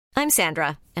I'm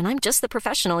Sandra, and I'm just the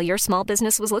professional your small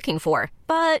business was looking for.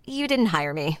 But you didn't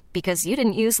hire me because you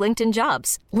didn't use LinkedIn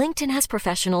Jobs. LinkedIn has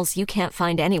professionals you can't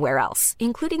find anywhere else,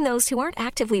 including those who aren't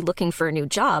actively looking for a new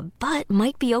job, but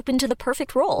might be open to the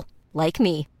perfect role, like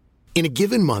me. In a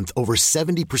given month, over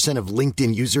 70% of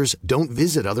LinkedIn users don't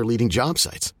visit other leading job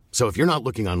sites. So if you're not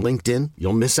looking on LinkedIn,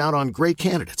 you'll miss out on great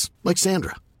candidates like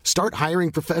Sandra. Start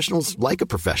hiring professionals like a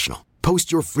professional.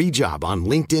 Post your free job on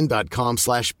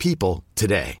linkedin.com/people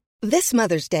today. This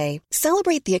Mother's Day,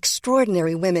 celebrate the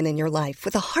extraordinary women in your life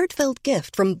with a heartfelt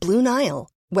gift from Blue Nile.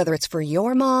 Whether it's for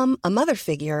your mom, a mother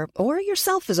figure, or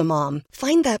yourself as a mom,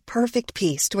 find that perfect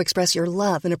piece to express your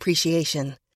love and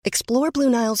appreciation. Explore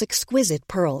Blue Nile's exquisite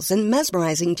pearls and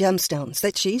mesmerizing gemstones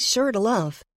that she's sure to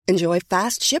love. Enjoy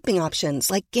fast shipping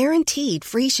options like guaranteed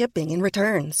free shipping and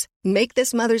returns. Make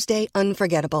this Mother's Day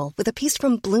unforgettable with a piece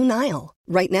from Blue Nile.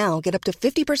 Right now, get up to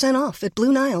 50% off at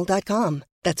BlueNile.com.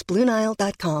 That's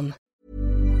BlueNile.com.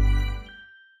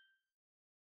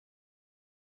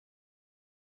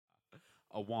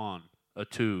 A 1, a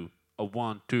 2, a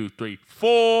 1, 2, 3,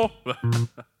 4.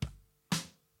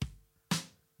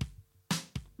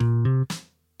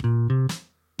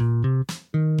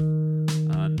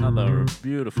 Another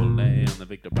beautiful day on the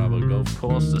Victor Bravo golf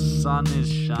course. The sun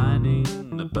is shining,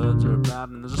 the birds are about,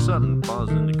 and there's a sudden buzz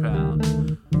in the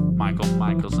crowd. Michael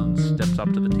Michelson steps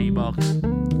up to the tee box.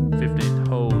 15th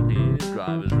hole here,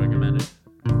 drivers recommended.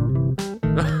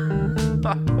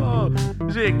 Oh,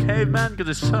 is he a caveman?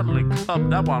 Because he suddenly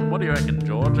clubbed that one. What do you reckon,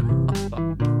 George? I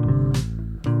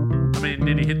mean,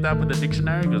 did he hit that with a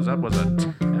dictionary? Because that was a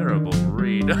terrible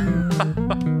read.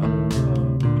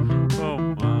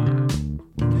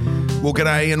 Well,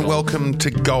 g'day and welcome to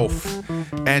Golf.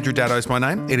 Andrew Daddo's my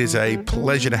name. It is a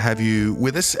pleasure to have you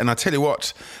with us. And I tell you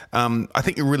what, I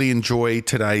think you'll really enjoy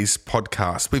today's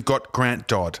podcast. We've got Grant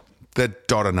Dodd, the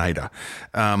Doddinator,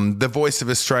 the voice of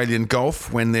Australian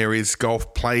golf when there is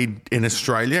golf played in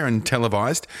Australia and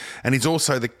televised. And he's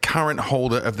also the current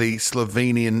holder of the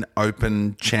Slovenian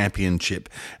Open Championship.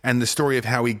 And the story of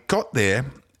how he got there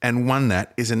and won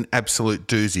that is an absolute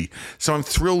doozy. So I'm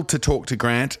thrilled to talk to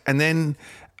Grant. And then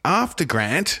after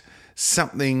Grant,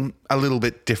 something a little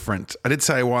bit different. I did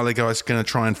say a while ago I was going to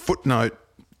try and footnote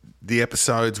the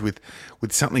episodes with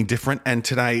something different, and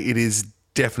today it is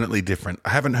definitely different. I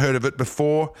haven't heard of it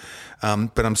before,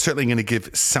 but I'm certainly going to give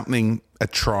something a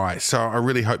try. So I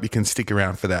really hope you can stick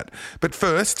around for that. But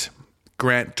first,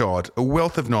 Grant Dodd, a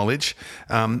wealth of knowledge,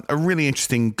 a really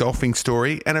interesting golfing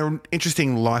story, and an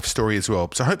interesting life story as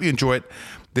well. So I hope you enjoy it.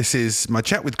 This is my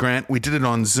chat with Grant. We did it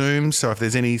on Zoom, so if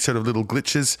there's any sort of little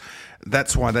glitches,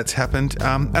 that's why that's happened.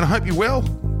 And I hope you're well.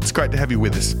 It's great to have you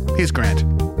with us. Here's Grant.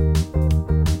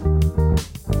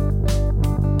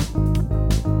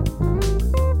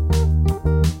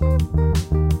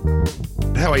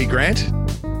 How are you, Grant?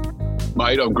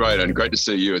 Mate, I'm great, and great to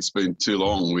see you. It's been too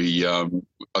long.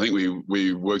 I think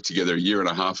we worked together a year and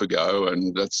a half ago,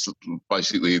 and that's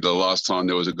basically the last time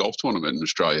there was a golf tournament in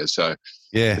Australia. So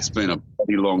yeah, it's been a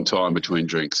pretty long time between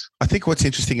drinks. I think what's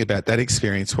interesting about that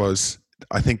experience was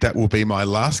I think that will be my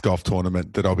last golf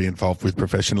tournament that I'll be involved with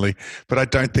professionally, but I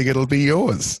don't think it'll be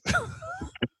yours.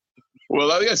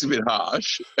 Well, I think that's a bit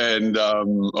harsh, and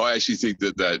I actually think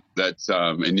that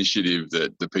initiative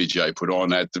that the PGA put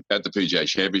on at the PGA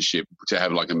Championship to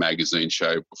have like a magazine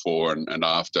show before and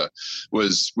after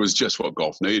was just what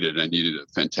golf needed, and you did a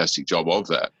fantastic job of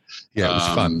that. Yeah, it was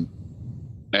fun.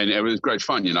 And it was great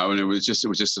fun, and it was just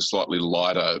a slightly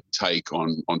lighter take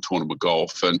on tournament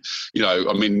golf. And,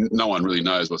 I mean, no one really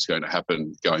knows what's going to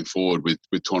happen going forward with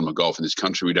tournament golf in this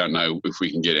country. We don't know if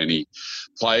we can get any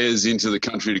players into the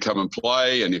country to come and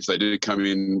play. And if they do come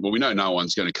in, well, we know no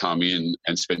one's going to come in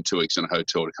and spend 2 weeks in a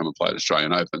hotel to come and play at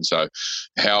Australian Open. So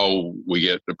how we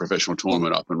get the professional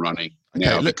tournament up and running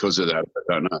now because of that,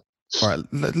 I don't know. All right,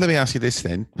 let me ask you this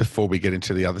then before we get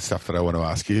into the other stuff that I want to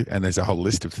ask you, and there's a whole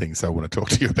list of things I want to talk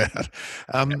to you about.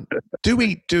 Do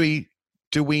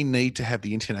we need to have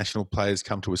the international players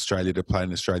come to Australia to play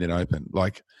an Australian Open?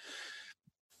 Like,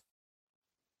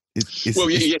 yes,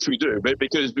 we do, but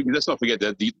because let's not forget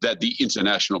that the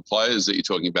international players that you're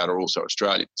talking about are also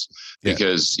Australians,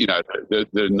 because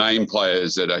the name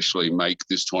players that actually make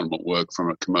this tournament work from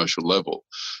a commercial level,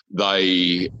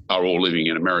 they are all living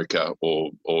in America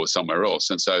or somewhere else,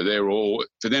 and so they're all,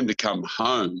 for them to come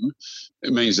home,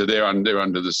 it means that they're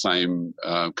under the same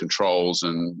controls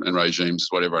and regimes as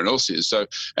what everyone else is. So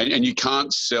and you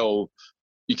can't sell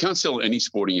any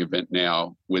sporting event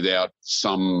now without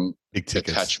some big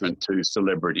tickets attachment to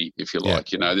celebrity, if you Yeah.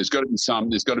 like. You know, there's got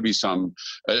to be some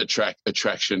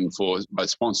attraction for both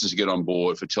sponsors to get on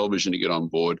board, for television to get on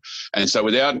board, and so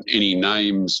without any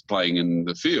names playing in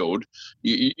the field,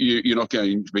 you're not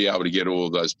going to be able to get all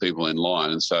of those people in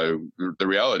line. And so the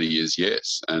reality is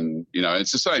yes, and you know,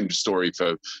 it's the same story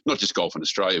for not just golf in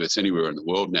Australia, but it's anywhere in the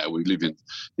world now. We live in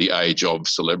the age of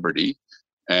celebrity,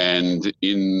 and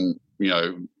in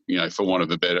for want of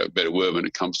a better word, when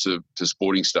it comes to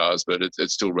sporting stars, but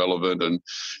it's still relevant. And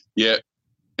yeah,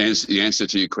 the answer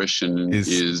to your question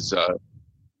is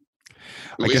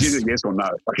I guess, is it yes or no?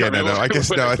 I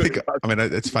guess no. I think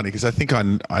it's funny because I think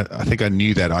I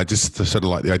knew that. I just sort of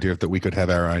like the idea that we could have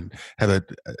an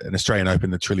Australian Open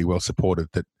that's really well supported,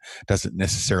 that doesn't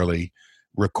necessarily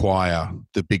require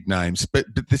the big names. But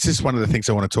this is one of the things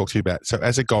I want to talk to you about. So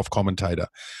as a golf commentator,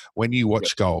 when you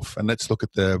watch golf, and let's look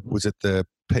at the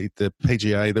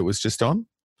PGA that was just on?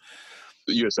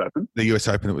 The US Open. The US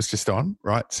Open that was just on,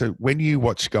 right? So when you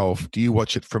watch golf, do you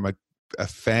watch it from a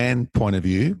fan point of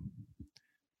view,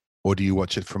 or do you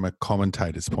watch it from a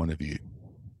commentator's point of view?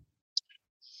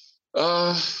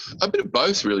 A bit of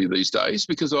both, really, these days,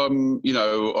 because when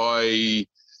I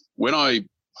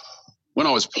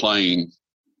was playing,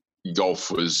 golf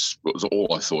was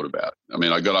all I thought about. I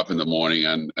mean, I got up in the morning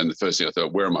and the first thing I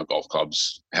thought, where are my golf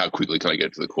clubs? How quickly can I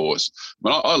get to the course?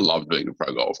 But I loved being a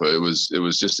pro golfer. It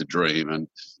was just a dream, and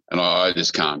I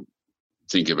just can't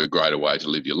think of a greater way to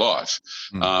live your life.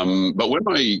 But when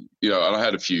I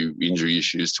had a few injury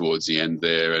issues towards the end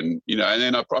there, and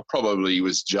then I probably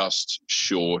was just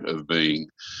short of being,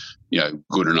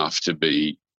 good enough to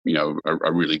be,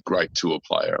 a really great tour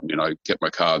player. I mean, I kept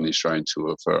my card on the Australian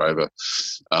tour for over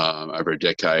a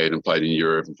decade, and played in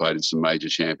Europe and played in some major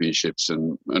championships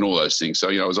and all those things. So,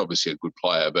 I was obviously a good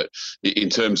player, but in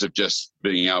terms of just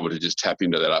being able to just tap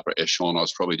into that upper echelon, I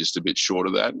was probably just a bit short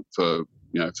of that for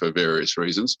various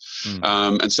reasons.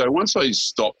 And so once I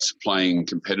stopped playing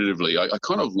competitively, I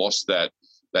kind of lost that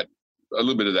a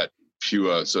little bit of that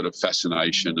pure sort of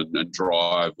fascination and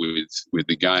drive with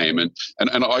the game. And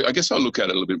I guess I look at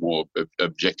it a little bit more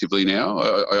objectively now.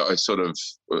 I sort of,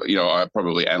 I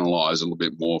probably analyse a little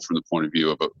bit more from the point of view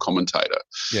of a commentator.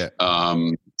 Yeah.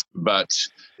 But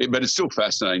it's still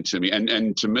fascinating to me.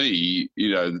 And to me,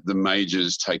 the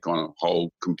majors take on a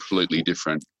whole completely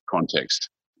different context.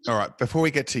 All right. Before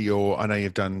we get to I know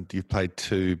you've played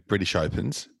 2 British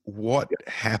Opens. What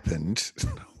happened?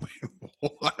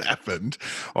 What happened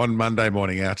on Monday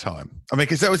morning our time? I mean,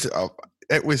 because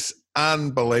it was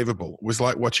unbelievable. It was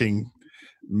like watching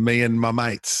me and my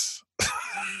mates.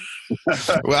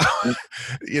 Well,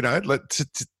 you know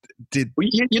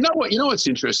what's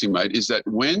interesting, mate, is that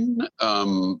when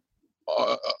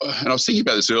and I was thinking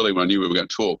about this earlier when I knew we were going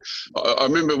to talk. I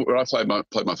remember when I played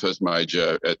my first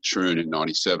major at Troon in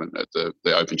 '97 at the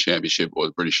Open Championship, or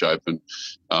the British Open,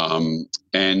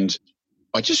 and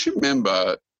I just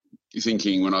remember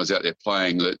thinking when I was out there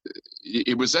playing that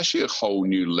it was actually a whole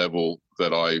new level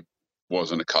that I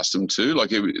wasn't accustomed to. Like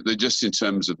just in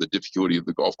terms of the difficulty of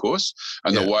the golf course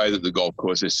and the way that the golf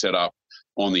course is set up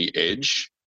on the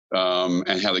edge.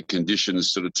 And how the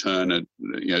conditions sort of turn it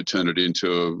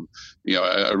into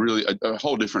a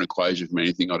whole different equation from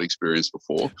anything I'd experienced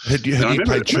before. Had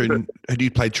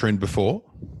you played Troon before?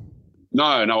 No.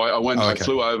 I went. I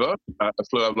flew over. Like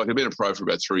I'd been a pro for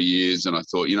about 3 years, and I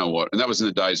thought, you know what? And that was in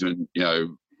the days when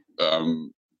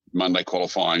Monday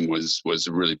qualifying was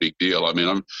a really big deal. I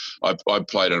mean, I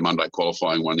played at a Monday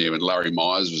qualifying one year when Larry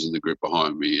Myers was in the group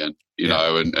behind me, and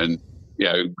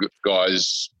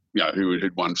guys, who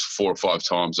had won 4 or 5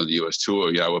 times on the US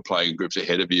tour, were playing groups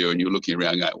ahead of you, and you're looking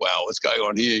around going, wow, what's going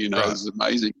on here? Right. This is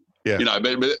amazing. Yeah. But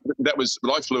that was,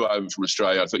 but I flew over from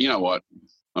Australia. I thought, you know what,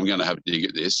 I'm going to have a dig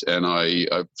at this. And I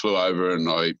flew over and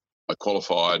I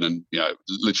qualified, and,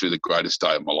 literally the greatest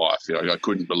day of my life. I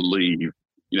couldn't believe,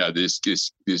 this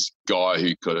guy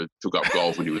who could have took up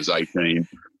golf when he was 18,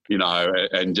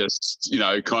 and just,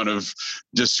 kind of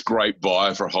just scraped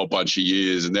by for a whole bunch of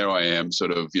years. And there I am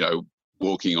sort of,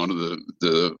 walking onto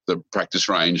the practice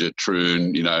range at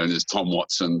Troon, and there's Tom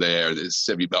Watson there, there's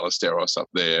Sebi Ballesteros up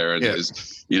there, and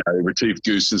there's, Retief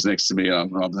Goossens next to me,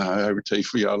 and I'm Retief,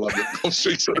 I love the golf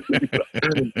street sort of thing.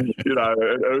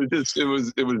 It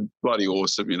was bloody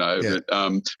awesome, But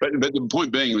the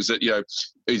point being was that,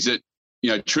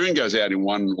 Troon goes out in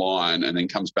one line and then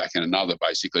comes back in another,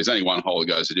 basically. There's only one hole that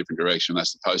goes a different direction.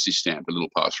 That's the postage stamp, a little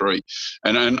par 3.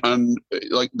 And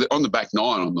like on the back 9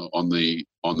 on the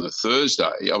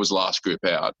Thursday, I was last group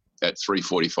out at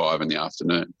 3:45 in the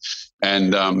afternoon.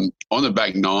 And on the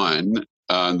back 9,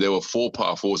 there were 4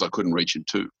 par 4s I couldn't reach in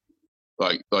 2.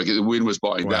 Like the wind was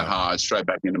blowing that Wow. hard, straight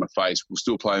back into my face. We're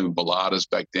still playing with balladas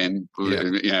back then. Yeah.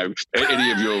 You know,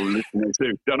 any of your listeners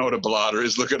who don't know what a ballada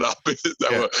is, look it up. They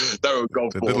were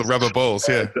golf The balls. little rubber balls,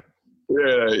 yeah.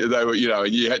 Yeah, they were. You know,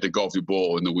 and you had to golf your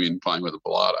ball in the wind playing with a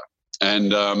ballada.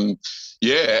 And and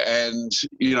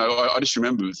you know, I just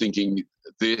remember thinking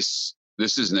this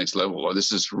is next level. Like,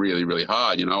 this is really, really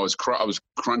hard. You know, I was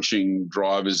crunching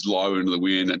drivers low into the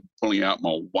wind and pulling out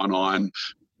my one iron.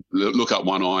 Look up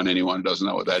one iron. Anyone who doesn't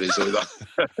know what that is either.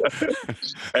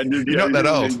 And You're not that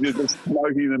old. Just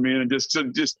smoking them in and just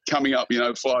coming up, you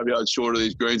know, 5 yards short of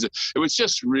these greens. It was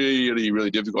just really, really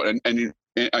difficult. And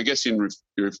I guess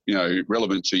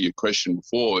relevant to your question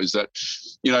before is that,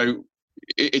 you know,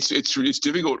 it's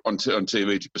difficult on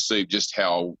TV to perceive just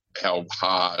how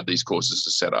hard these courses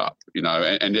are set up, you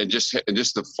know, and just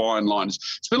the fine lines.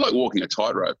 It's a bit like walking a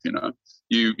tightrope, you know.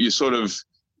 You sort of,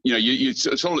 you know,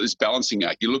 it's all this balancing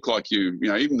act. You look like you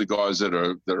know, even the guys that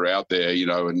are out there, you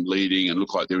know, and leading and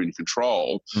look like they're in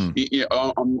control. You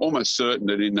know, I'm almost certain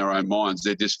that in their own minds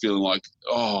they're just feeling like,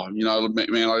 oh, you know, man,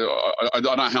 I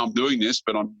don't know how I'm doing this,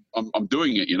 but I'm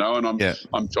doing it, you know, and I'm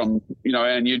you know,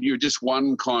 and you're just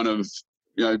one kind of,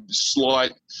 you know,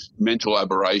 slight mental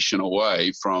aberration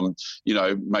away from, you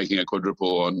know, making a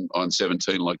quadruple on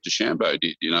 17 like DeChambeau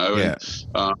did, you know,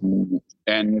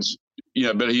 and you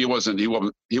know, but he wasn't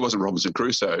Robinson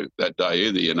Crusoe that day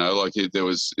either, you know. Like it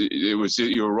was. You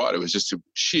were right. It was just a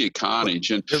sheer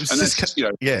carnage, and that's, you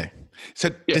know, yeah. So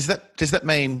does that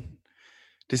mean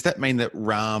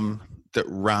that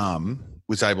Rahm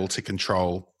was able to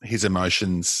control his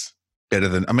emotions better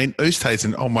than? I mean,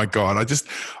 Oosthuizen. Oh my God! I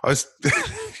was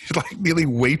like nearly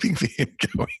weeping for him,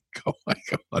 going, "Oh my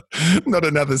God, not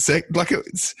another sec!" Like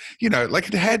it's, you know,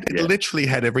 like it literally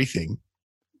had everything.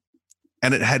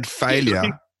 And it had failure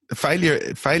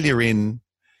in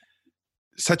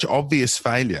such obvious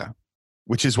failure,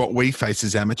 which is what we face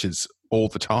as amateurs all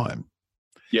the time.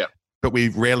 Yeah. But we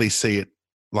rarely see it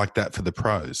like that for the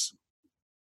pros.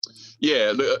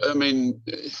 Yeah, I mean,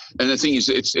 and the thing is,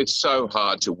 it's so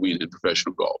hard to win in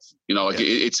professional golf. You know, like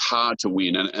it's hard to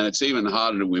win, and it's even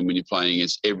harder to win when you're playing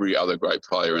against every other great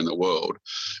player in the world,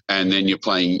 and then you're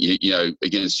playing, you know,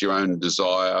 against your own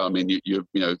desire. I mean, you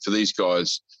know, for these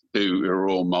guys who are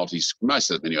all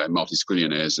most of them anyway,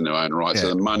 multi-squillionaires in their own right. Yeah. So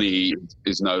the money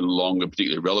is no longer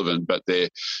particularly relevant, but their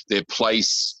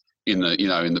place in the, you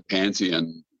know, in the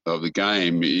pantheon of the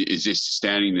game is just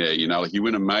standing there. You know, like you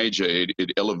win a major, it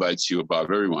elevates you above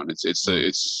everyone. It's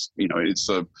the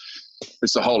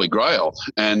holy grail,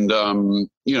 and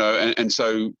you know, and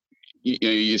so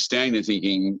you're standing there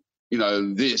thinking, you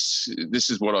know, this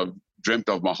is what I've dreamt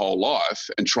of my whole life,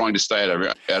 and trying to stay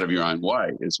out of your own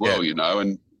way as well. You know,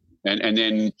 and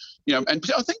then, you know, and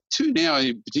I think too now,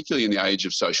 particularly in the age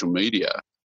of social media,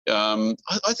 I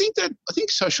think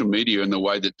social media and the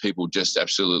way that people just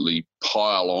absolutely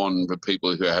pile on for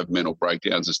people who have mental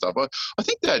breakdowns and stuff, I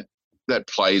think that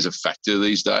plays a factor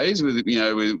these days with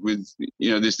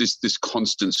this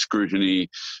constant scrutiny,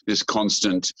 this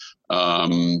constant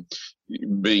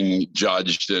being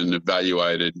judged and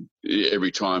evaluated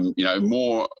every time, you know,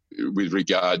 more with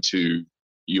regard to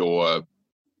your,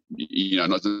 you know,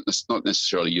 not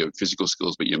necessarily your physical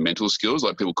skills, but your mental skills,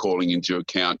 like people calling into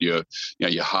account your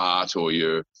heart or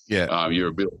your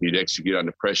ability to execute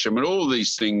under pressure. I mean, all of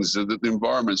these things, the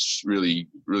environment's really,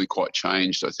 really quite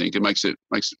changed. I think it makes it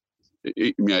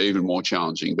you know, even more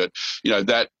challenging. But, you know,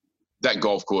 that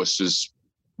golf course is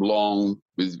long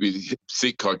with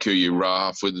thick Kikuyu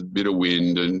rough with a bit of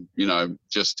wind, and, you know,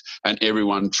 and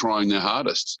everyone trying their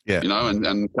hardest. You know, and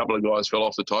a couple of guys fell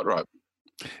off the tightrope.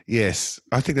 Yes,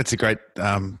 I think that's a great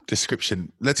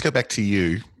description. Let's go back to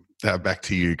you,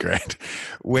 Grant.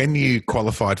 When you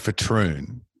qualified for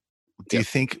Troon, do you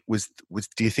think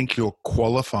do you think your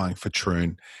qualifying for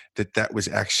Troon that was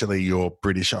actually your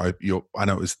British? I know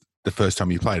it was the first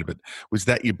time you played, but was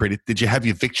that your British? Did you have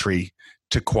your victory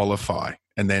to qualify,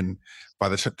 and then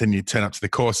then you turn up to the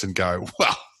course and go,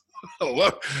 well,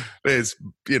 look, there's,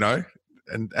 you know,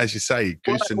 and as you say,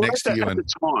 Goosen next to you, and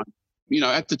you know,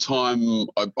 at the time,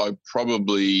 I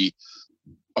probably,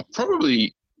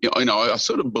 you know, I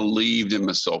sort of believed in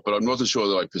myself, but I wasn't sure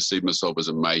that I perceived myself as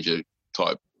a major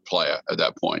type player at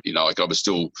that point. You know, like I was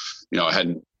still, you know,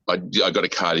 I got a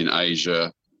card in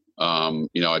Asia. You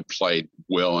know, I'd played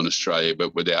well in Australia,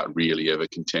 but without really ever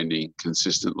contending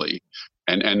consistently.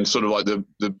 And sort of like the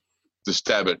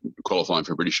stab at qualifying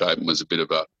for British Open was a bit of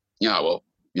a,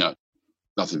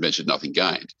 nothing ventured, nothing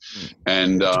gained.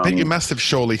 And but you must have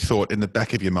surely thought in the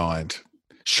back of your mind,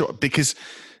 sure, because,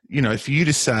 you know, for you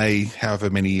to say, however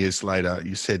many years later,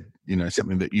 you said, you know,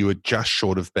 something that you were just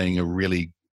short of being a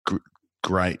really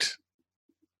great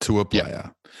tour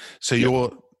player. So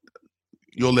your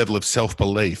level of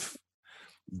self-belief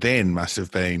then must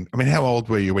have been, I mean, how old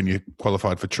were you when you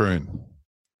qualified for Troon?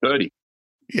 30.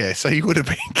 Yeah, so you would have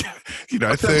been,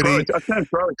 30. I turned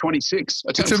pro at 26.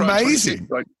 It's amazing.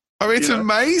 It's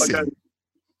amazing.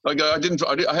 I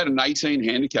had an 18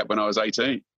 handicap when I was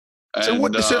 18. So and,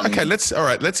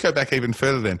 let's go back even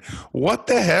further then. What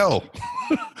the hell?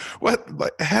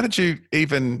 How did you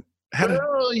even?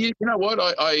 You know what?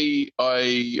 I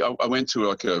went to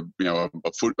like a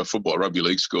football rugby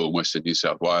league school in Western New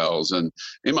South Wales, and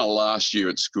in my last year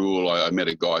at school, I met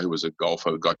a guy who was a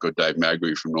golfer, a guy called Dave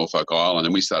Magri from Norfolk Island,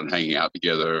 and we started hanging out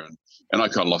together, and I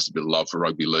kind of lost a bit of love for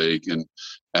rugby league, and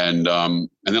then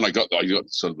I got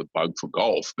sort of the bug for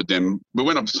golf. But by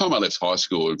the time I left high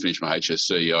school and finished my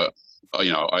HSC,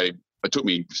 it took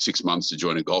me 6 months to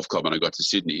join a golf club, and I got to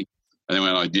Sydney. And then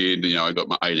when I did, I got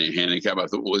my 18 handicap. I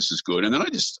thought, well, this is good. And then I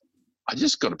just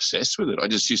got obsessed with it. I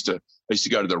used to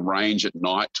go to the range at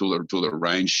night till the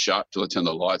range shut, till I turned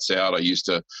the lights out. I used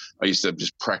to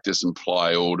just practice and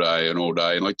play all day. And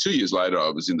like 2 years later,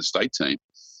 I was in the state team.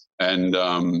 And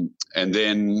then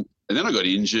I got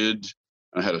injured.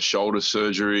 I had a shoulder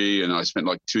surgery, and I spent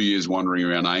like 2 years wandering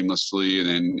around aimlessly.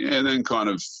 And then kind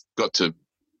of got to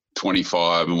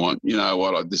 25 and went,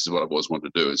 this is what I've always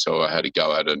wanted to do. And so I had to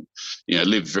go out and,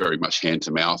 live very much hand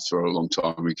to mouth for a long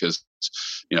time because,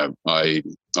 I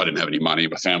didn't have any money.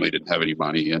 My family didn't have any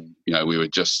money. And, I was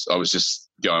just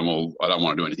going, well, I don't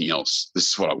want to do anything else.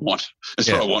 This is what I want. This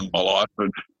is what I want in my life.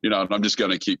 And, I'm just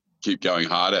going to keep going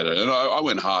hard at it. And I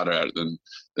went harder at it than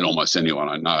almost anyone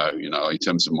I know, in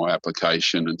terms of my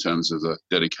application, in terms of the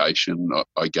dedication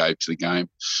I gave to the game.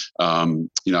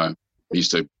 I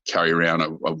used to carry around a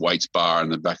weights bar in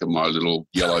the back of my little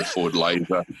yellow Ford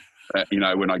Laser,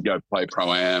 when I go play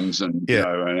pro-ams and,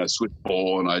 and I switch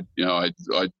ball, and I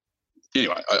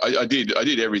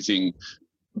did everything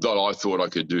that I thought I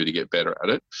could do to get better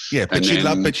at it. Yeah,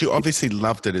 but you obviously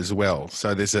loved it as well.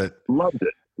 So there's loved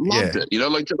it. Loved it.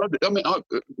 I mean,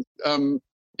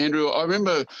 Andrew, I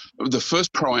remember the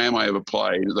first pro-am I ever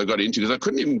played that I got into, because I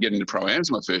couldn't even get into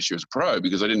pro-ams my first year as a pro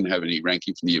because I didn't have any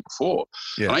ranking from the year before.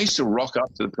 Yeah. And I used to rock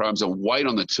up to the pro-ams and wait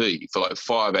on the tee for like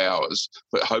 5 hours,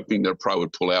 but hoping that a pro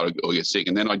would pull out or get sick.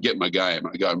 And then I'd get my game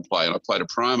and I'd go and play. And I played a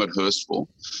pro-am at Hurstville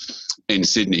in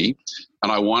Sydney,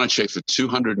 and I won a check for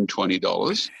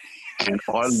 $220. And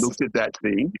I looked at that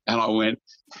thing and I went,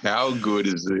 how good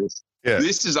is this? Yeah.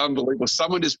 This is unbelievable.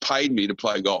 Someone just paid me to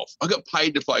play golf. I got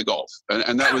paid to play golf,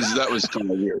 and that was kind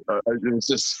of weird. It was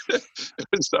just it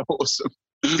was so awesome.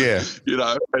 Yeah,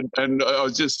 and I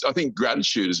think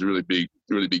gratitude is a really big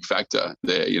factor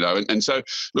there. And so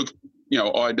look,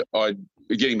 I'd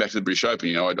getting back to the British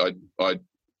Open. I'd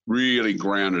really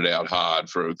grounded out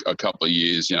hard for a couple of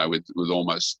years. With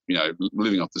almost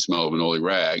living off the smell of an oily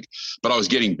rag, but I was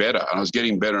getting better, and I was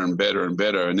getting better and better and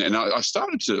better, and I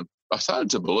started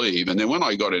to believe. And then when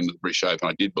I got into the British Open,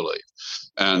 I did believe.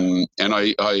 And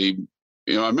I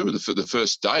remember the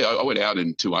first day I went out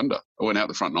in 2 under. I went out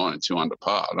the front nine in 2 under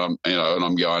par. And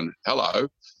I'm going, hello,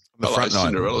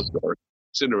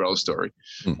 Cinderella story.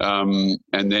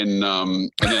 And then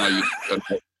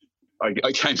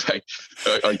I came back.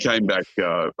 I came back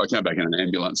in an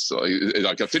ambulance. So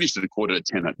I finished at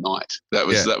 9:45 at night. That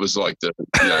was like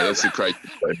that's the crazy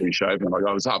British Open.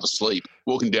 I was half asleep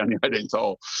walking down the 18th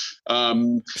hole.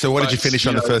 So what did you finish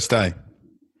on the first day?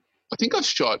 I think I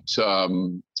shot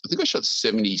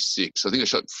 76. I think I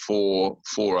shot four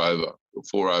over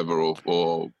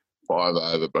or 5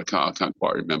 over, but I can't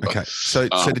quite remember. Okay. So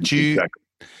did you? Exactly.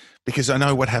 Because I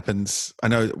know what happens. I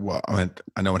know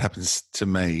what happens to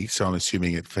me. So I'm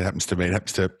assuming if it happens to me, it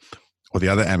happens to all the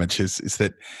other amateurs. Is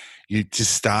that you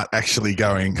just start actually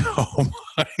going, oh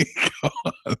my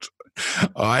God,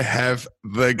 I have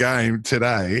the game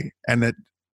today,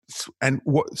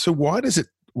 So why does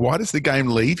the game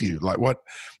leave you? Like what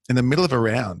in the middle of a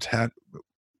round?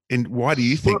 Why do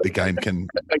you think the game can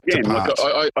depart?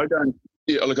 I don't.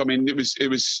 Yeah, look, I mean, it was.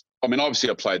 I mean, obviously,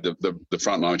 I played the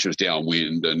front line, which was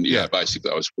downwind, and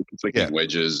basically, I was flicking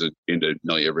wedges into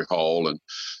nearly every hole. And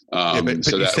but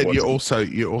you said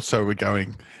you also were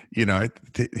going.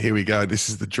 Here we go. This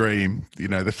is the dream.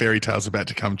 The fairy tale's about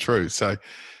to come true. So,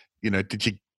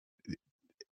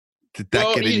 did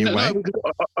that get in your way? No,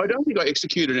 I don't think I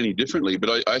executed any differently, but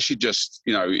I actually just,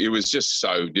 it was just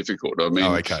so difficult. I mean,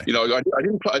 I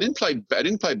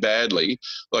didn't play badly.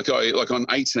 Like on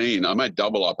 18, I made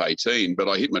double up 18, but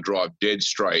I hit my drive dead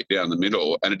straight down the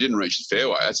middle, and it didn't reach the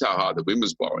fairway. That's how hard the wind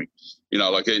was blowing.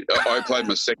 I played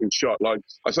my second shot. I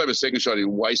played my second shot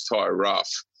in waist high rough.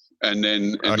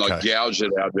 and like gouged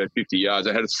it out about 50 yards.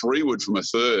 I had a 3-wood from a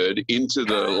third into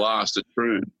the last at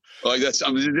Troon. Like that's, I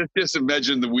mean, just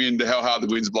imagine the wind, how hard the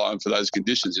wind's blowing for those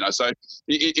conditions, you know. So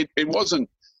it wasn't,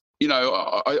 you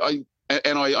know, I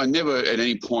never at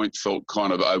any point felt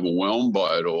kind of overwhelmed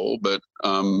by it all, but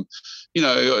you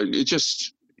know, it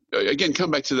just, again, come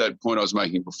back to that point I was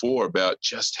making before about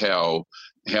just how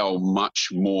much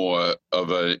more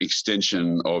of an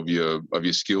extension of your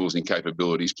skills and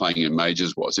capabilities playing in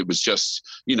majors was. It was just,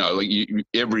 you know, like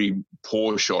every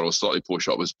poor shot or slightly poor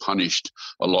shot was punished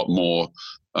a lot more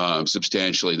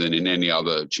substantially than in any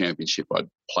other championship I'd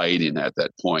played in at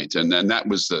that point. And then that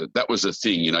was the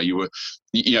thing, you know.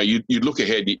 You'd look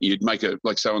ahead, you'd make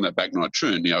like say on that back night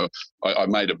Troon, you know, I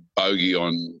made a bogey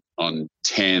on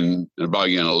 10 and a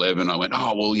bogey on 11. I went,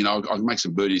 oh well, you know, I can make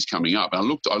some birdies coming up. And I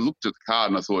looked at the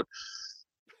card and I thought,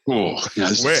 oh, you know,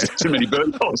 there's too many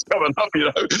bird balls coming up, you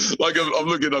know. Like I'm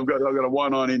looking, I've got a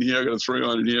 1-iron in here, I've got a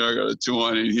 3-iron in here, I've got a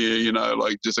 2-iron in here, you know,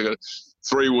 like just I got a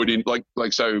 3-wood in, like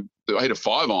so. I had a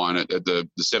 5-iron at the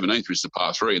 17th, which is the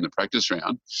par 3 in the practice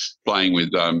round, playing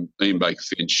with Ian Baker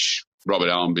Finch, Robert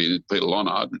Allenby, Peter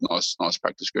Lonard, nice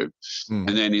practice group. And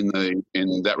then in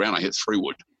that round, I hit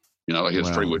 3-wood. You know, I hit a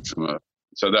 3-wood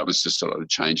so that was just sort of a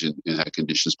change in how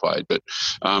conditions played. But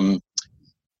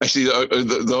actually,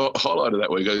 the highlight of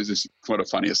that week is just quite a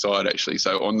funny aside. Actually,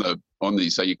 so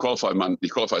so you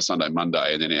qualify Sunday,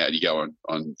 Monday, and then out you go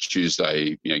on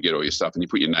Tuesday. You know, get all your stuff, and you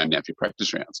put your name down for your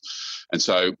practice rounds. And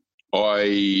so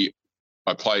I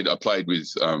played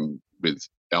with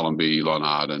Allenby,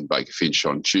 Lonard, and Baker Finch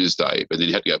on Tuesday, but then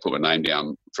you had to go put my name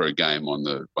down for a game on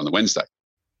the Wednesday.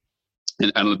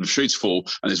 And the sheet's full,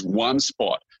 and there's one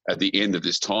spot at the end of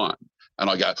this time, and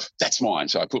I go, that's mine.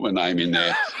 So I put my name in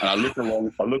there, and I look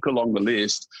along the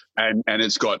list, and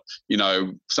it's got, you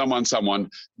know, someone,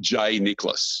 Jay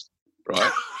Nicholas,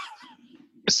 right?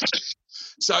 So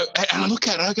and I look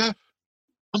at it, I go,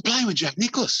 I'm playing with Jack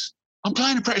Nicklaus. I'm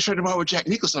playing a practice round tomorrow with Jack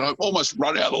Nicklaus, and I almost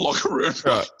run out of the locker room.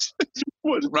 Right.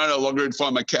 Run out of the locker room and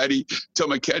find my caddy, tell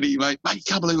my caddy, mate, you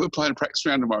can't believe we're playing a practice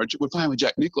round tomorrow. We're playing with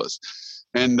Jack Nicklaus.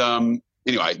 And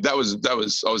anyway, that was I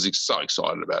was so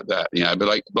excited about that, you know.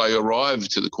 But I arrived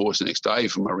to the course the next day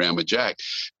from my round with Jack,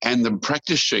 and the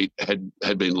practice sheet had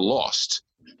been lost.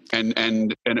 And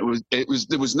it was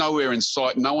there was nowhere in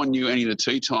sight. No one knew any of the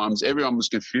tee times. Everyone was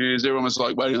confused. Everyone was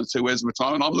like waiting on the tee. Where's my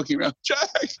time? And I'm looking around. Jack,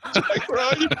 where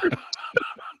are you?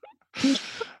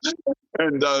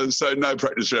 And so no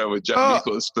practice round with Jack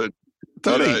Nicklaus, but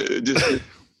you know,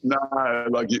 no,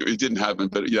 like it didn't happen.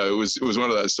 But you know, it was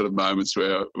one of those sort of moments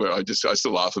where I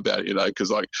still laugh about it, you know, because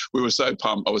like we were so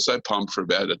pumped. I was so pumped for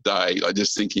about a day, like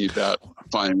just thinking about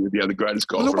playing with the greatest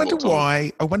golfer.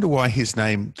 Well, I wonder why his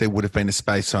name, there would have been a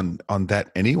space on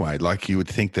that anyway. Like you would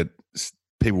think that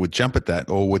people would jump at that,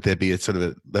 or would there be a sort of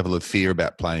a level of fear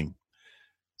about playing?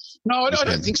 No, I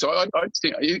don't think so. I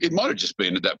think it might have just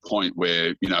been at that point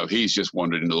where, you know, he's just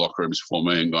wandered into locker rooms before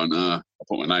me and gone, I'll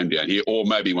put my name down here. Or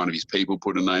maybe one of his people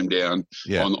put a name down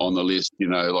on the list, you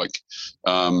know, like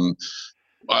I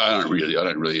don't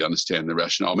really understand the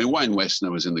rationale. I mean, Wayne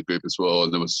Westner was in the group as well.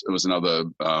 And there was another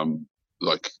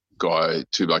guy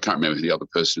too, but I can't remember who the other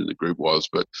person in the group was.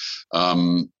 But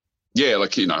yeah,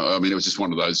 like, you know, I mean, it was just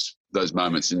one of those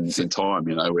moments in time,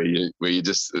 you know, where you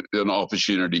just, an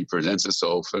opportunity presents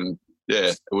itself, and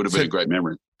yeah, it would have been a great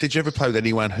memory. Did you ever play with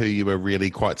anyone who you were really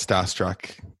quite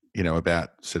starstruck, you know, about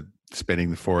sort of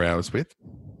spending the 4 hours with?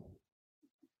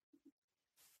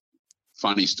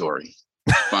 Funny story.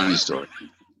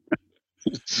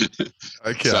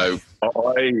 Okay. So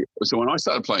when I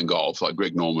started playing golf, like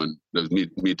Greg Norman, it was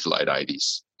mid to late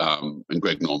 80s, and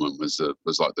Greg Norman was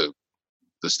like the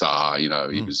star, you know.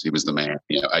 He was the man,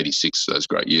 you know. 86, those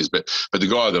great years. But the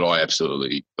guy that I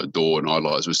absolutely adore and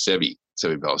idolise was Seve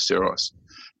Ballesteros,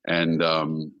 and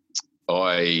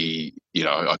I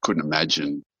couldn't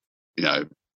imagine, you know,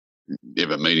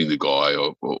 ever meeting the guy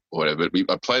or whatever.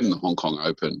 I played in the Hong Kong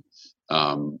Open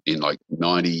in like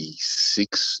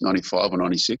 95 or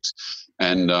 96,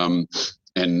 and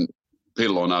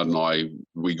Peter Lonard and I,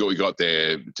 we got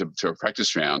there to a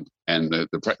practice round, and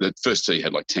the first tee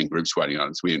had like 10 groups waiting on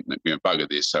us. We went, bugger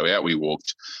this. So out we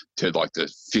walked to like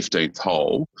the 15th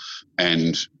hole,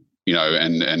 and, you know,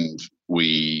 and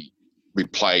we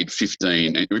played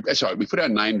 15. We put our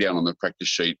name down on the practice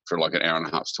sheet for like an hour and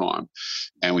a half's time,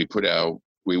 and we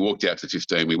walked out to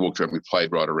 15, we walked around, we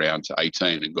played right around to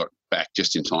 18 and got back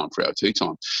just in time for our tee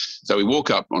time. So we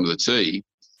walk up onto the tee,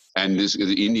 and there's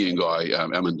the Indian guy,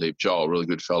 Amandeep Joel, really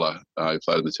good fella, who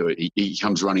played on the tour. He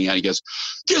comes running out. He goes,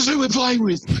 "Guess who we're playing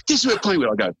with? Guess who we're playing with?"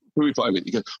 I go, "Who are we playing with?"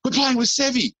 He goes, "We're playing with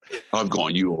Seve." I've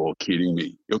gone, "You're kidding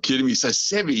me. You're kidding me." So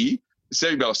Seve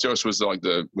Seve Ballesteros was like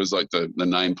the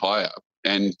name player,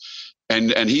 and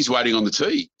he's waiting on the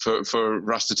tee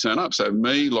for us to turn up. So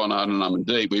me, Leonard, and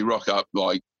Amandeep, we rock up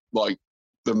like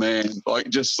the man,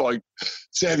 just like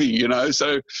Seve, you know.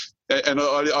 So, and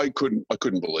I couldn't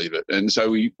believe it. And so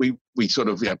we sort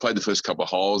of played the first couple of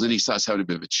holes, and he starts having a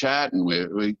bit of a chat, and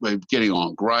we're getting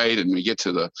on great, and we get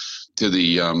to the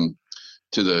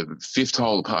fifth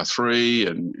hole, the par 3,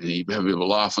 and he have a bit of a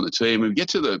laugh on the tee. And we get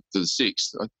to the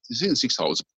sixth. I think the sixth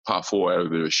hole is a par 4 out of a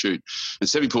bit of a shoot, and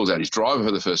Seve pulls out his driver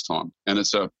for the first time, and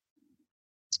it's a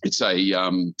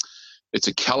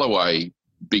Callaway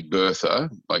Big Bertha,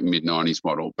 like mid-90s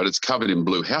model, but it's covered in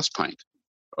blue house paint,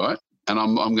 right? And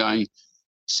I'm going,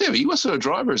 Seve, what sort of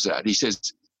driver is that? He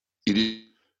says, it is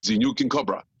a Nukin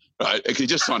Cobra. Right, he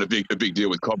just signed a big deal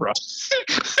with Cobra.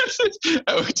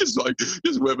 I just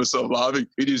wet myself laughing.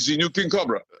 It is Nukin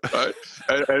Cobra, right?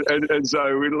 And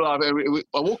so we laugh. And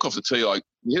I walk off the tee, like,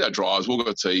 hit our drives, walk off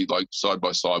the tee, like, side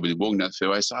by side with him, walking down the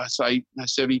fairway. So I say, no,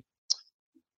 Seve,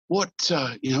 what's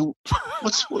going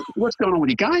on with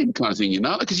your game, kind of thing, you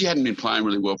know? Because you hadn't been playing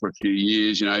really well for a few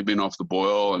years, you know, been off the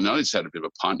boil, and I just had a bit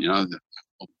of a punt, you know,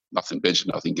 nothing ventured,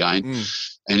 nothing gained.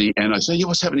 And I say, yeah,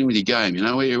 what's happening with your game? You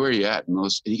know, where are you at?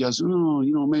 And he goes, oh,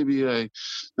 you know, maybe I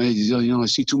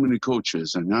see too many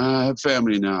coaches, and I have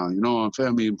family now. You know,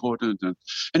 family important. And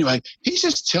anyway, he's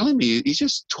just telling me, he's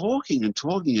just talking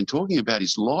about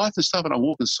his life and stuff. And I'm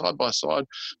walking side by side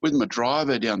with my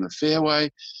driver down the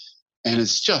fairway, and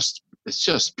it's just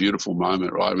a beautiful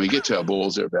moment, right? And we get to our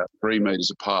balls, they're about 3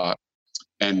 meters apart,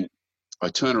 and I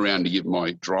turn around to give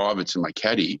my driver to my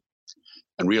caddy,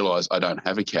 and realise I don't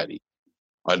have a caddy.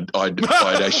 I'd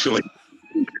actually,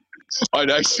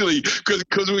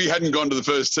 because we hadn't gone to the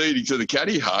first tee to the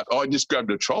caddy hut, I just grabbed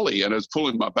a trolley and I was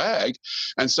pulling my bag,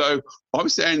 and so I'm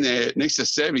standing there next to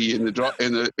Seve in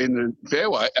the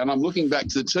fairway, and I'm looking back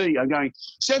to the tee. I'm going,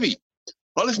 Seve,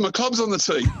 I left my clubs on the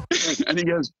tee, and he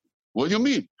goes, what do you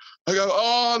mean? I go,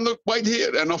 oh, look, wait here,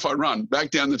 and off I run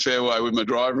back down the fairway with my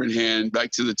driver in hand,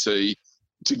 back to the tee,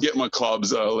 to get my clubs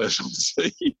that I left on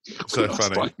the tee. So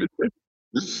funny.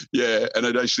 Yeah, and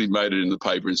it actually made it in the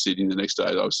paper in Sydney the next day.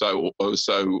 I was so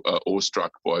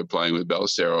awestruck by playing with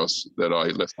Ballesteros that I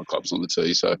left my clubs on the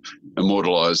tee. So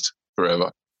immortalised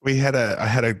forever. I had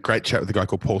a great chat with a guy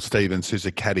called Paul Stevens, who's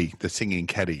a caddy, the singing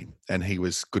caddy, and he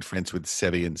was good friends with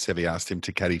Seve, and Seve asked him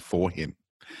to caddy for him.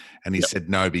 And he said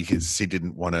no, because he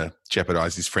didn't want to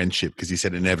jeopardise his friendship, because he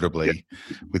said inevitably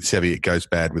with Seve it goes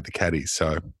bad with the caddy.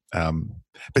 So,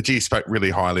 but he spoke really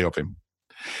highly of him.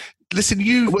 Listen,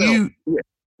 you've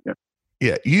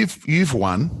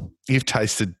won. You've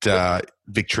tasted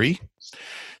victory.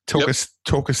 Talk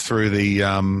us through the.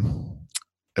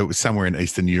 It was somewhere in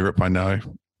Eastern Europe, I know.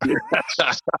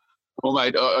 Well,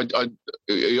 mate, I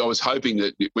was hoping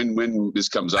that when this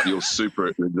comes up, you'll super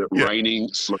it with the reigning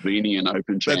Slovenian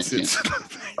Open champion.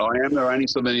 I am the reigning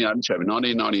Slovenian Open champion,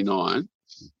 1999.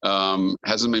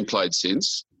 Hasn't been played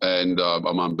since, and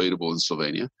I'm unbeatable in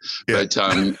Slovenia. Yeah.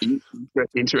 But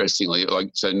interestingly,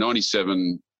 so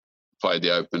 97 played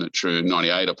the Open at Troon,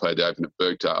 98 I played the Open at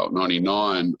Birkdale,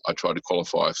 99 I tried to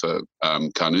qualify for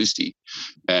Carnoustie,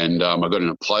 and I got in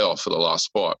a playoff for the last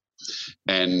spot,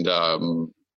 and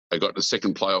I got the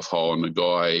second playoff hole, and the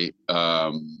guy, I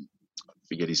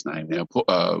forget his name now,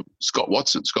 Scott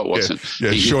Watson.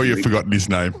 Yeah, sure you've forgotten his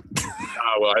name.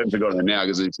 Well, I haven't forgotten it now,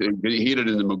 because he hit it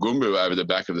in the Magumbu over the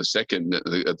back of the second at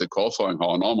the qualifying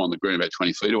hole, and I'm on the green about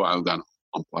 20 feet away. I'm going,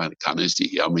 I'm playing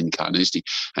Carnoustie. I'm in Carnoustie,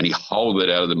 and he holed it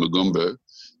out of the Magumbu,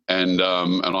 and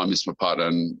I missed my putt,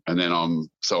 and then I'm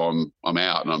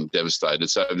out, and I'm devastated.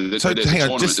 So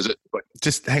hang on,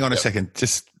 just hang on a second,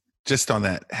 just on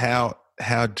that.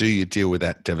 How do you deal with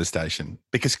that devastation?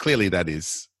 Because clearly that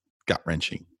is gut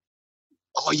wrenching.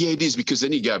 Oh yeah, it is, because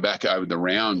then you go back over the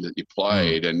round that you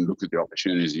played and look at the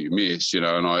opportunities that you missed, you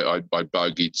know. And I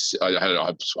bogeyed. I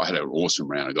had an awesome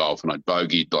round of golf, and I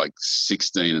bogeyed like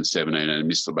 16 and 17, and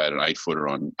missed about an 8-footer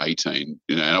on 18.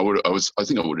 You know, and I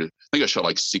think I shot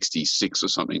like 66 or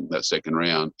something that second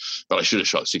round, but I should have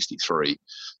shot 63,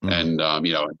 and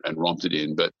and romped it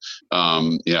in. But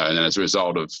and then as a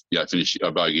result of I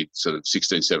bogeyed sort of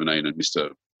 16, 17, and missed a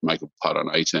make a putt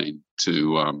on 18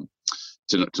 to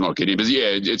not get in. But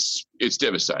yeah, it's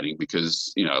devastating,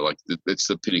 because it's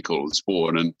the pinnacle of the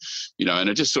sport, and and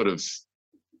it just sort of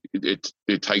it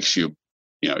takes you,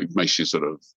 it makes you sort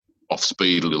of off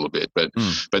speed a little bit. But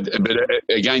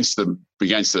against the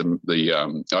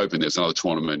Open, there's another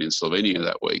tournament in Slovenia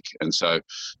that week, and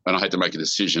I had to make a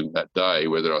decision that day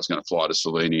whether I was going to fly to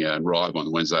Slovenia and arrive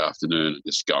on Wednesday afternoon and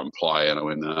just go and play. And I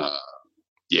went,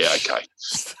 yeah, okay.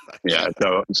 Yeah,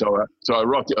 so I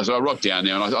rocked down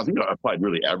there, and I think I played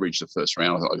really average the first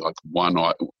round. I like one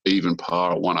even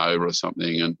par, or one over or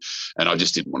something, and I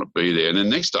just didn't want to be there. And then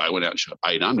next day I went out and shot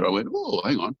 8 under. I went, oh,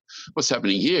 hang on, what's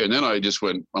happening here? And then I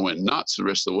went nuts the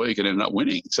rest of the week and ended up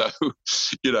winning. So,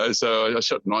 so I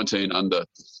shot 19 under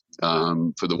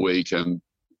for the week and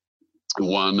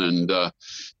won. And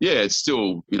it's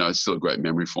still a great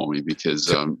memory for me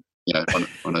because when I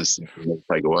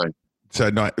take away. So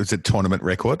it was a tournament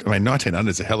record. I mean, 19 under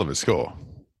is a hell of a score.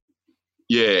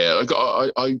 Yeah,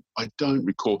 I don't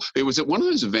recall. It was at one of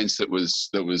those events that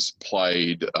was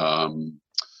played. I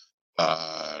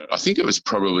think it was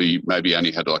probably maybe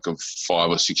only had like a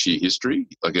 5 or 6 year history.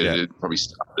 Like it probably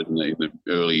started in the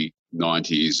early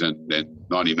 90s, and then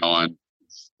 99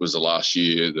 was the last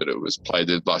year that it was played.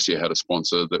 The last year had a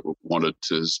sponsor that wanted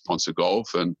to sponsor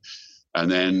golf, and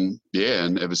then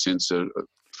and ever since.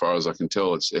 As far as I can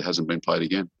tell, it hasn't been played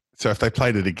again. So if they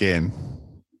played it again,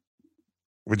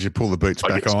 would you pull the boots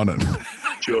back on? And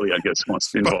surely I'd get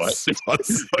sponsor invite.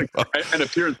 And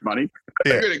appearance money.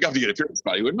 They're going to have to get appearance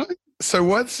money, wouldn't they? So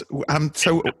what's I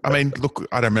mean, look,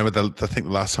 I don't remember I think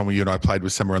the last time you and I played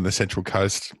was somewhere on the Central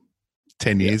Coast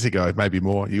 10 years ago, maybe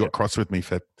more. You got cross with me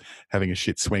for having a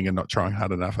shit swing and not trying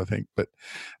hard enough, I think. But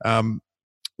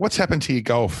what's happened to your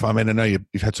golf? I mean, I know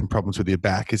you've had some problems with your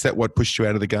back. Is that what pushed you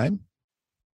out of the game?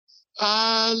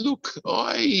 I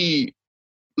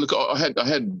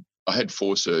had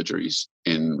 4 surgeries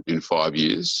in 5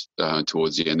 years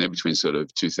towards the end there, between sort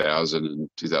of 2000 and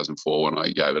 2004 when I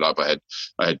gave it up. I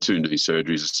had 2 knee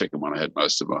surgeries. The second one, I had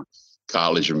most of my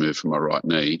cartilage removed from my right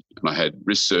knee, and I had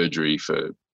wrist surgery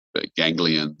for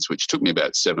ganglions, which took me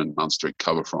about 7 months to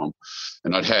recover from.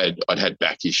 And I'd had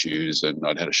back issues, and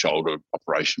I'd had a shoulder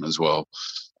operation as well.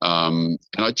 And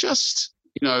I just,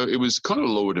 it was kind of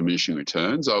lower diminishing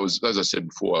returns. I was, as I said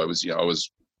before, I was a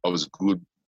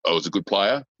good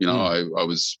player. I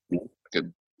was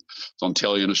on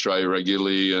telly in Australia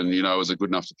regularly, and I was good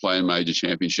enough to play in major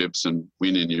championships and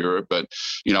win in Europe. But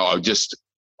I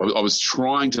was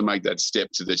trying to make that step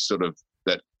to this sort of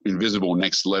that invisible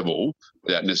next level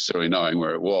without necessarily knowing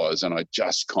where it was, and I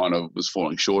just kind of was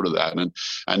falling short of that. And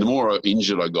the more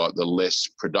injured I got, the less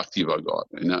productive I got.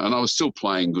 And I was still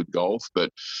playing good golf,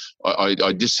 but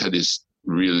I just had this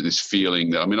feeling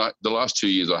that, I mean, the last 2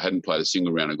 years I hadn't played a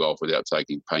single round of golf without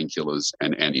taking painkillers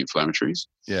and anti-inflammatories.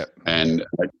 Yeah. And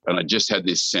I just had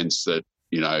this sense that,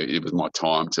 it was my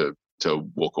time to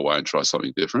walk away and try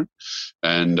something different.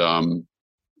 And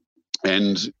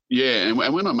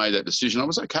when I made that decision, I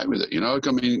was okay with it, I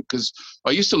mean, because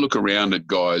I used to look around at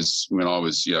guys when I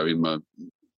was, in my,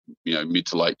 mid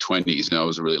to late 20s, and I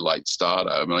was a really late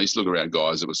starter. I mean, I used to look around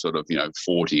guys that were sort of,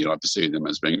 40, and I perceived them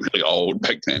as being really old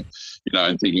back then,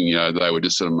 and thinking, they were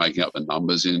just sort of making up the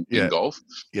numbers in golf.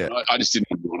 Yeah. I just didn't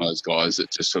want to be one of those guys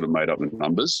that just sort of made up the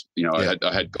numbers. I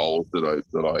had goals that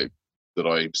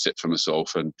I set for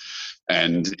myself,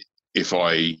 and if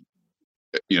I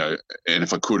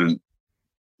couldn't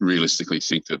realistically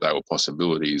think that they were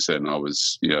possibilities, then I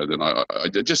was, then I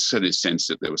just had a sense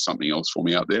that there was something else for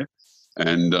me out there.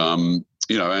 And,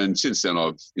 and since then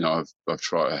I've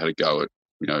tried, I had a go at,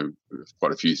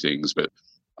 quite a few things, but,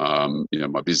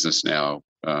 my business now,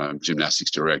 Gymnastics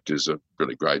Direct, is a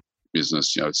really great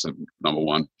business. It's the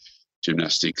 #1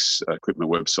 gymnastics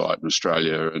equipment website in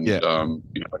Australia, and,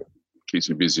 keeps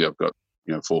me busy. I've got,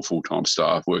 4 full-time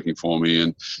staff working for me,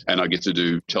 and I get to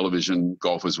do television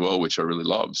golf as well, which I really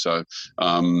love. So,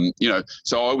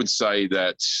 so I would say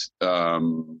that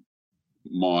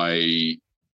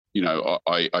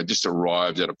I just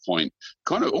arrived at a point,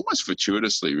 kind of almost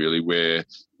fortuitously, really, where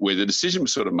the decision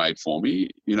was sort of made for me.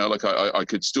 Like I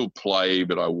could still play,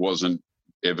 but I wasn't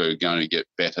ever going to get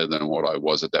better than what I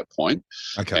was at that point.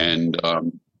 Okay. And I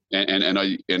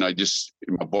just,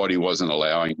 my body wasn't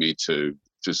allowing me to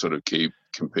sort of keep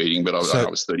competing, but I was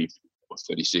 30 or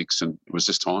 36, and it was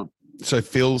just time. So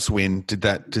Phil's win,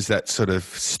 does that sort of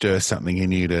stir something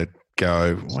in you to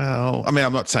go, well, I mean,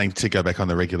 I'm not saying to go back on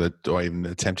the regular or even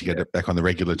attempt to get back on the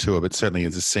regular tour, but certainly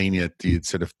as a senior, do you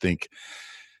sort of think,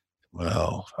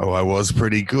 well, I was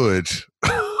pretty good?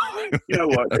 And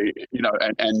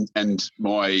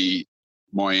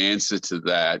my answer to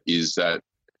that is that,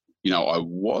 I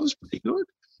was pretty good,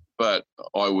 but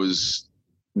I was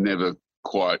never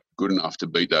quite good enough to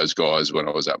beat those guys when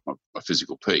I was at my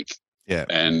physical peak. Yeah.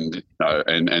 And I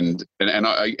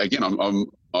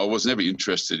was never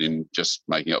interested in just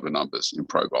making up the numbers in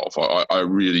pro golf. I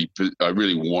really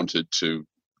wanted to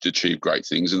achieve great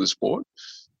things in the sport.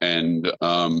 And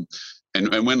when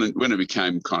it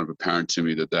became kind of apparent to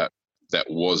me that that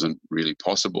wasn't really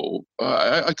possible,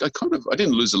 I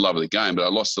didn't lose the love of the game, but I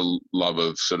lost the love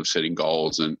of sort of setting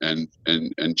goals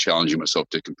and challenging myself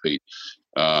to compete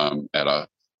at a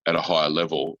higher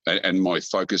level. And my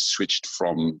focus switched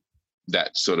from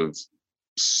that sort of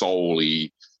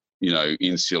solely,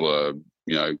 insular,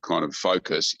 kind of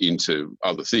focus into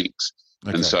other things.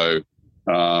 Okay. And so,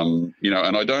 and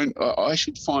I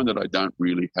should find that I don't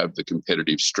really have the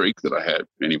competitive streak that I had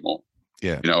anymore.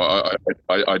 Yeah.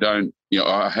 I don't,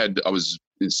 I was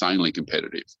insanely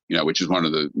competitive, which is one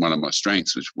of my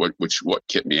strengths, which what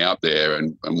kept me out there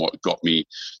and what got me,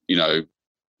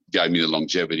 gave me the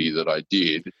longevity that I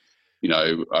did,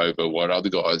 over what other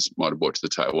guys might have brought to the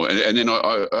table. And then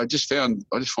I just find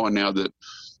now that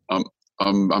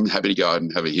I'm happy to go out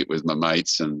and have a hit with my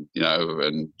mates and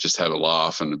just have a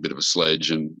laugh and a bit of a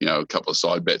sledge and, a couple of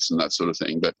side bets and that sort of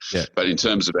thing. But in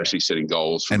terms of actually setting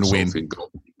goals for and myself win. in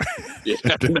golf. Yeah.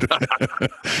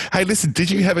 Hey, listen,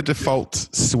 did you have a default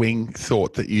swing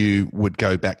thought that you would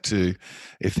go back to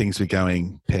if things were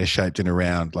going pear-shaped in a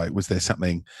round? Like, was there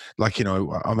something like,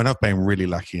 I've been really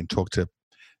lucky and talked to,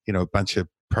 a bunch of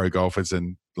pro golfers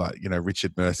and like,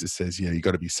 Richard Mercer says, you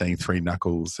got to be seeing 3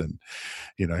 knuckles and,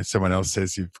 someone else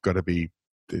says you've got to be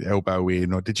the elbow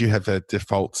in, or did you have a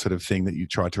default sort of thing that you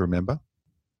tried to remember?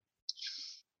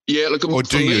 Yeah. Look, or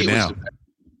do you now?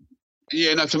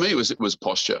 For me, it was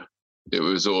posture. It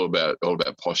was all about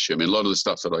posture. I mean, a lot of the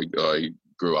stuff that I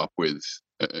grew up with,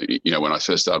 when I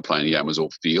first started playing the game was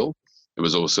all feel. It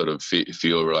was all sort of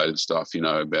feel related stuff,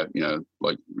 about,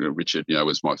 like Richard,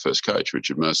 was my first coach,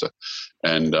 Richard Mercer.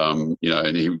 And, and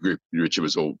Richard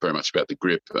was all very much about the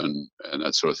grip and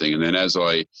that sort of thing. And then as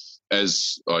I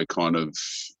kind of,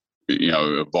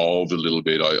 evolved a little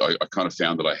bit, I kind of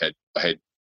found that I had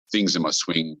things in my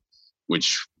swing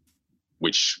which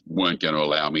weren't going to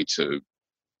allow me to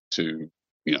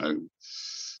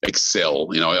excel.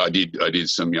 I did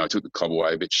some, I took the club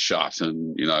away a bit shut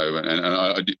and,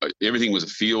 everything was a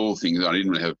feel thing that I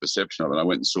didn't really have a perception of. And I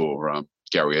went and saw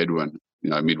Gary Edwin,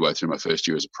 midway through my first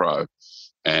year as a pro.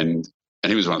 And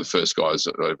he was one of the first guys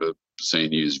that I've ever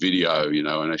seen use video,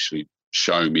 and actually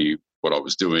show me what I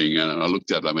was doing. And I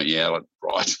looked at it and I went, yeah,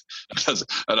 right.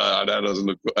 That doesn't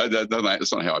look,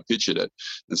 that's not how I pictured it.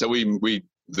 And so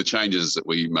the changes that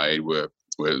we made were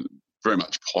very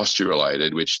much posture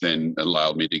related, which then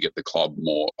allowed me to get the club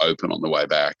more open on the way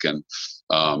back. And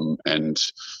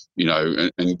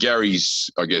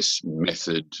Gary's, I guess,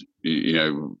 method,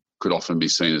 could often be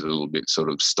seen as a little bit sort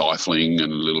of stifling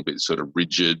and a little bit sort of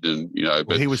rigid. And,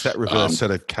 but he was that reverse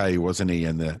sort of K, wasn't he?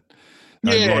 And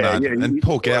Lonard, and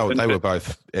Paul Gow, they were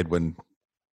both Edwin.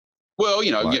 Well,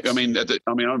 I mean, there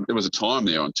was a time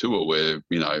there on tour where,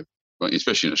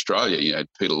 especially in Australia, you had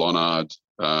Peter Lonard,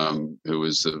 who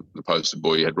was the poster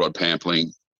boy. You had Rod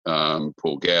Pampling,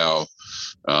 Paul Gow,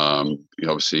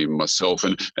 obviously myself,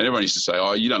 and everyone used to say,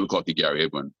 "Oh, you don't look like a Gary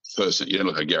Edwin person. You don't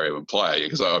look like a Gary Edwin player,"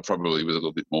 because I probably was a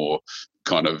little bit more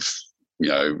kind of,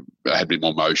 I had a bit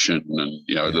more motion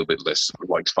and a little bit less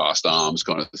like fast arms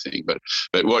kind of thing. But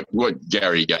what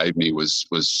Gary gave me was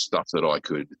stuff that I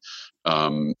could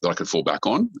fall back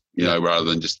on, rather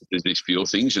than just these feel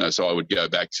things, so I would go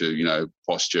back to,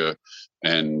 posture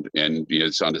and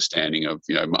this understanding of,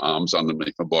 my arms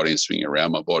underneath my body and swinging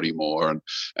around my body more.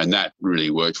 And that really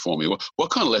worked for me. What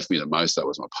kind of left me the most, though,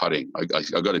 was my putting. I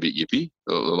got a bit yippy.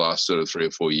 The last sort of 3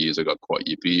 or 4 years, I got quite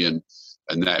yippy.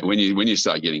 And that when you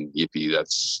start getting yippy,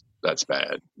 that's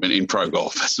bad. I mean, in pro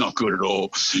golf, that's not good at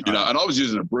all. And I was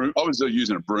using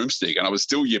a broomstick, and I was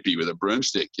still yippy with a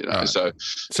broomstick. Right. So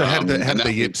how did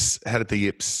the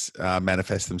yips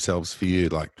manifest themselves for you?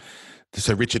 Like,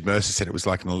 so Richard Mercer said it was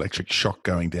like an electric shock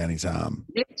going down his arm.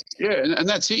 Yeah, and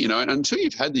that's it. And until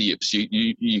you've had the yips,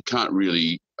 you can't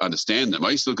really understand them.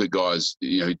 I used to look at guys,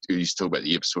 who used to talk about the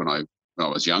yips when I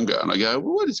was younger, and I go,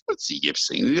 well, what's the yips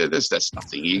thing? That's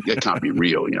nothing. It can't be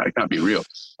real. It can't be real.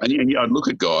 And I'd look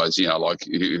at guys, like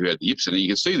who had the yips, and you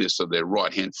can see this, so their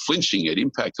right hand flinching at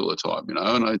impact all the time, and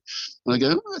I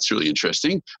go, oh, that's really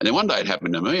interesting. And then one day it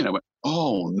happened to me, and I went,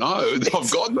 oh no,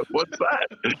 I've got them. What's that?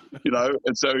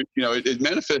 And so it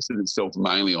manifested itself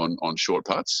mainly on short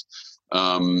putts,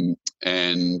 and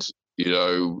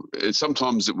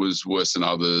sometimes it was worse than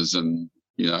others, and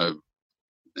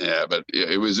yeah, but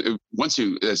it was once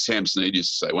you, as Sam Snead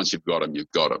used to say, once you've got them, you've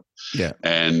got them. Yeah,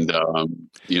 and So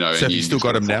have you still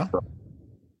got them now?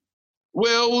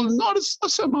 Well, not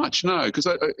so much, no, because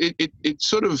it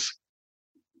sort of.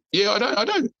 Yeah, I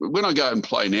don't. When I go and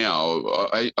play now,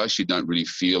 I actually don't really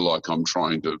feel like I'm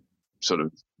trying to sort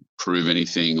of prove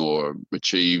anything or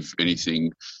achieve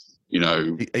anything. Are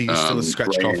you still a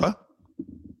scratch golfer?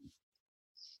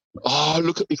 Oh,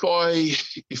 look, if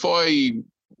I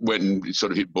went and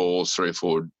sort of hit balls 3 or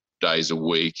 4 days a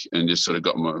week and just sort of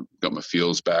got my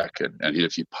feels back and hit a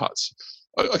few putts,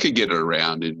 I could get it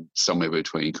around in somewhere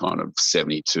between kind of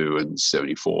 72 and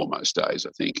 74 most days,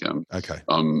 I think. Okay.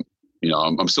 I'm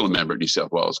still a member at New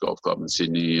South Wales Golf Club in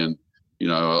Sydney, and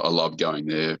I love going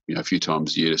there, a few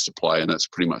times a year just to play, and that's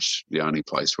pretty much the only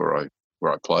place where I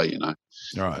play. All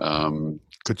right.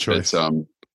 Good choice.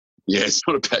 Yeah, it's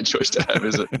not a bad choice to have,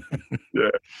 is it? Yeah.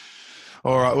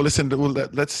 All right. Well, listen.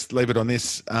 Let's leave it on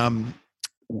this.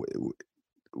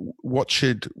 What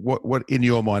in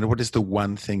your mind? What is the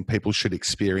one thing people should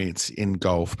experience in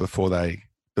golf before they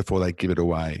give it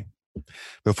away?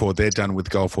 Before they're done with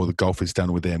golf or the golf is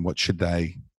done with them, what should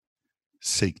they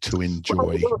seek to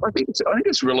enjoy? Well, I think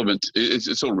it's relevant.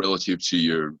 It's all relative to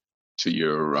your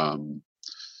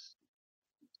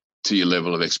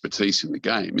level of expertise in the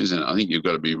game, isn't it? I think you've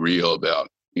got to be real about,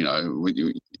 I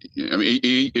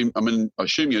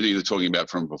assume you're either talking about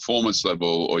from a performance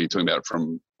level or you're talking about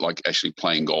from like actually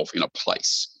playing golf in a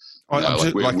place.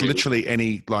 Literally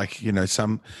any,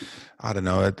 some, I don't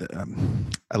know,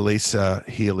 Elisa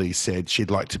Healy said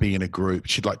she'd like to be in a group.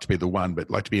 She'd like to be the one, but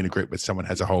like to be in a group where someone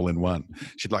has a hole in one.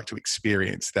 She'd like to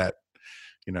experience that.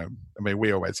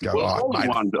 We always go,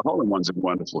 hole in one's a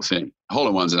wonderful thing. Hole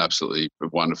in one's an absolutely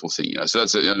wonderful thing. So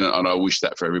that's it. And I wish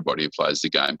that for everybody who plays the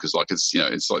game, because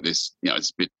it's like this.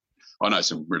 It's a bit. I know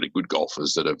some really good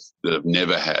golfers that have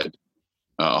never had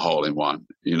a hole in one.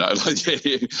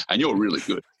 And you're really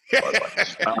good. By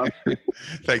the way.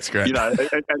 Thanks, Grant.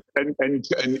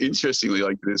 And interestingly,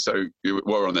 like this. So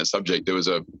while we're on that subject, there was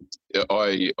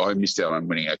I missed out on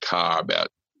winning a car about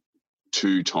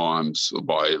 2 times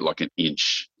by like an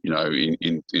inch,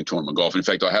 in tournament golf. In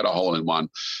fact, I had a hole in one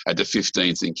at the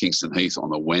 15th in Kingston Heath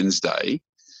on a Wednesday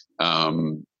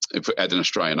at an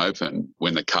Australian Open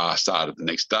when the car started the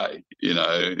next day,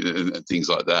 and things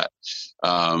like that.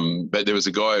 But there was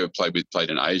a guy who played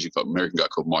in Asia, an American guy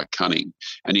called Mike Cunning,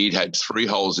 and he'd had 3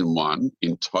 holes in one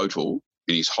in total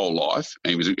in his whole life.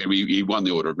 And he won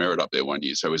the Order of Merit up there one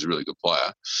year, so he was a really good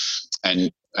player.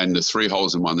 And the 3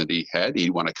 holes in one that he had, he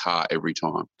won a car every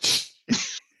time.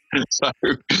 so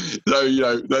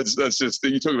that's just,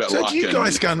 you talk about luck.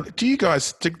 Do you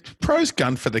guys pros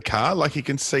gun for the car? Like you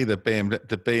can see the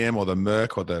BM or the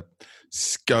Merc or the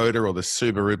Skoda or the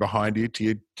Subaru behind you.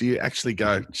 Do you actually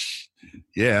go,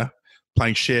 yeah,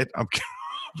 playing shit, I'm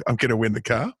going to win the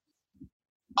car?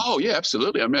 Oh yeah,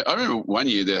 absolutely. I remember one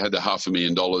year they had the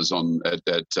 $500,000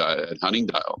 at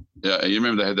Huntingdale. Yeah, you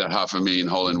remember they had that $500,000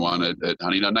 hole in one at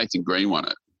Huntingdale. Nathan Green won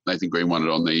it. Nathan Green won it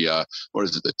on the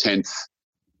the 10th,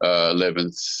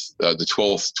 11th, the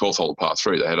 12th hole of par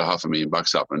 3. They had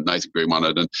 $500,000 up, and Nathan Green won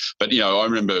it. But I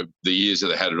remember the years that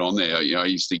they had it on there. I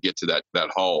used to get to that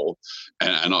hole,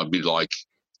 and I'd be like,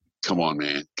 come on,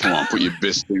 man, put your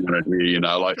best thing on it here.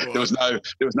 There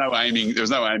was no aiming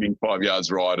 5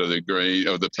 yards right of the green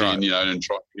of the pin, right. And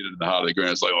try to hit it in the heart of the green.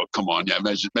 It's like, oh, come on,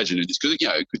 imagine doing this, because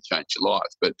it could change your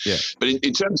life. But but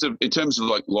in terms of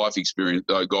like life experience,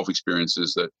 golf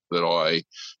experiences that I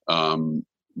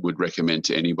would recommend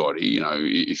to anybody,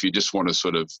 if you just want to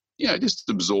sort of just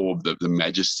absorb the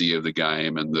majesty of the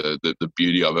game and the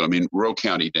beauty of it. Royal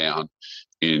County Down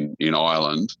in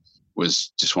Ireland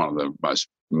was just one of the most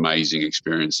amazing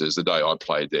experiences. The day I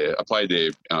played there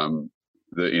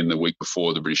in the week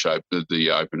before the British Open, the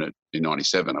Open in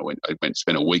 '97. I went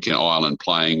spent a week in Ireland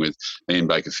playing with Ian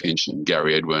Baker Finch and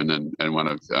Gary Edwin and one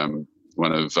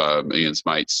of Ian's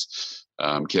mates,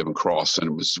 Kevin Cross, and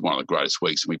it was one of the greatest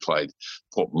weeks. And we played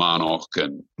Port Marnock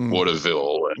and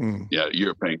Waterville and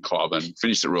European Club, and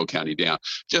finished at Royal County Down.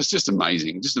 Just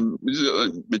amazing, just a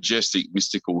majestic,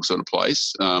 mystical sort of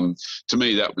place. To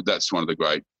me, that's one of the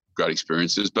great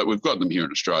experiences. But we've got them here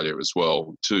in Australia as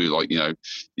well too. Like you're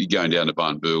going down to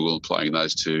Barnbougle and playing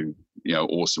those 2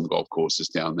 awesome golf courses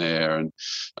down there, and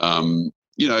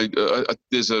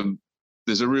there's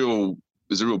a real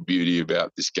beauty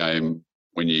about this game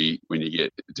when you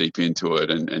get deep into it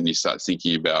and you start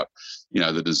thinking about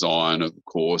the design of the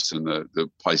course and the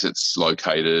place it's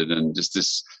located, and just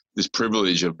this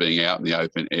privilege of being out in the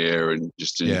open air and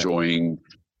just enjoying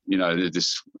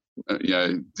there's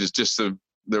just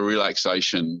the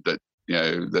relaxation that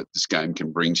that this game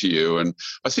can bring to you. And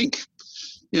I think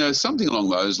something along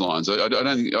those lines. I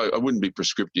don't think I wouldn't be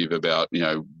prescriptive about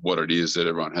what it is that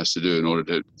everyone has to do in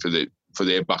order for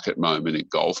their bucket moment in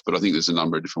golf, but I think there's a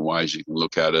number of different ways you can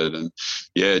look at it, and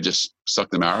just suck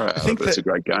the marrow out of it. It's a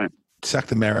great game. Suck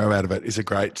the marrow out of it is a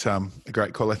great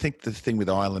call. I think the thing with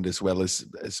Ireland as well is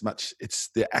as much it's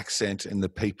the accent and the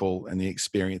people and the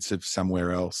experience of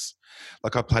somewhere else.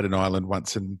 Like I played in Ireland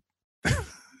once, and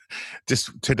just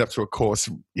turned up to a course,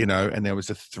 and there was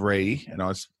a 3 and I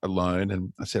was alone,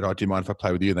 and I said, "Oh, do you mind if I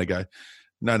play with you?" And they go,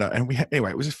 No. And anyway,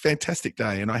 it was a fantastic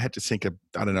day, and I had to sink a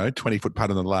 20-foot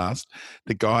putt in the last.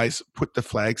 The guys put the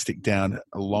flagstick down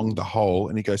along the hole,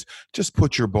 and he goes, "Just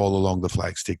put your ball along the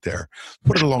flagstick there.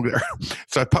 Put it along there."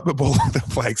 So I put my ball on the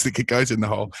flagstick, it goes in the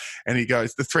hole, and he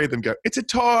goes, the 3 of them go, "It's a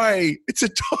tie. It's a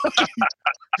tie."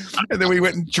 And then we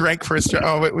went and drank for Australia.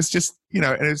 Oh, it was just, and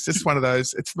it was just one of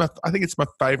those. I think it's my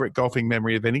favourite golfing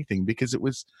memory of anything, because it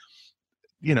was,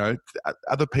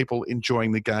 other people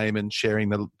enjoying the game and sharing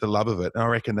the love of it. And I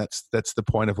reckon that's the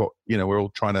point of what, we're all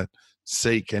trying to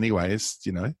seek anyways,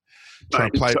 try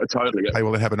and play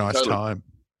well and have a nice time.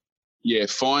 Yeah.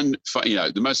 Find,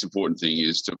 the most important thing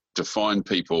is to find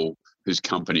people whose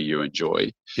company you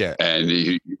enjoy. Yeah.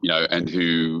 And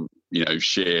who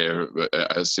share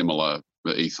a similar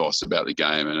ethos about the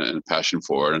game and a passion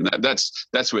for it. And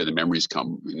that's where the memories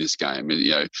come in this game.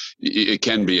 It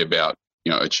can be about,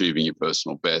 achieving your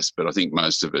personal best, but I think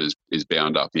most of it is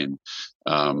bound up in,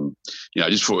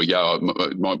 just before we go,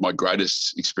 my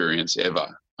greatest experience ever.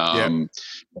 And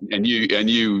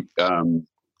you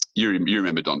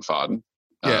remember Don Farden,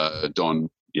 Don,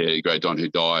 great Don, who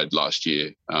died last year,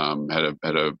 had a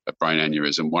brain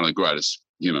aneurysm, one of the greatest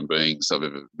human beings I've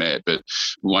ever met. But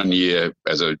one year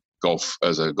as a Golf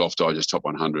Digest Top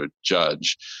 100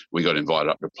 judge, we got invited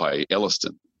up to play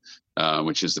Elliston,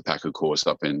 which is the Packer course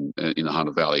up in the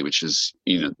Hunter Valley, which is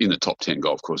in the top 10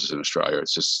 golf courses in Australia.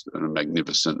 It's just a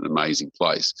magnificent, amazing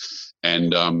place.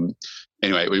 And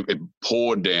anyway, it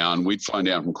poured down. We'd flown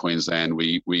down from Queensland.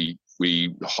 We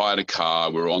hired a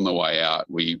car. We were on the way out.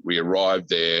 We arrived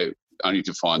there only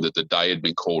to find that the day had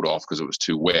been called off because it was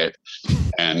too wet.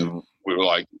 And we were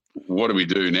like, what do we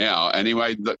do now?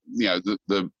 Anyway,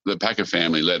 the Packer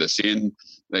family let us in.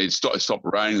 They stopped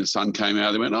raining. The sun came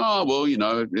out. They went, "Oh, well,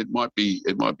 it might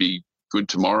be good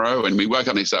tomorrow." And we woke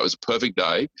up next day. It was a perfect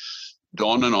day.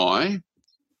 Don and I,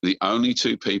 the only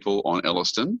 2 people on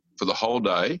Elliston for the whole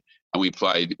day, and we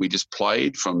just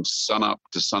played from sun up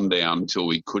to sundown until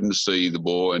we couldn't see the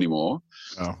ball anymore.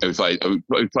 Oh. And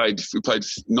we played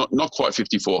not quite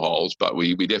 54 holes, but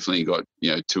we definitely got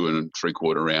 2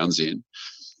 3/4 rounds in.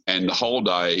 And the whole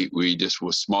day we just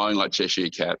were smiling like Cheshire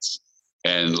cats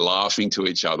and laughing to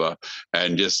each other,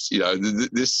 and just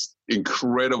this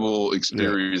incredible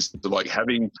experience of like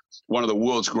having one of the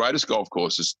world's greatest golf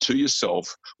courses to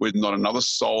yourself with not another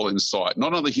soul in sight, not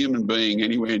another human being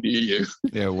anywhere near you.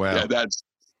 Yeah, wow. That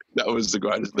was the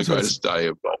greatest day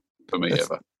of golf for me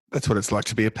ever. That's what it's like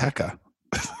to be a Packer.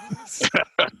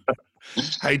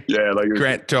 Hey,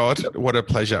 Grant Dodd, what a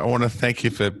pleasure. I want to thank you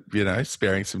for,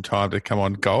 sparing some time to come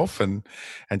on Golf and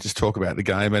just talk about the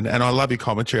game. And I love your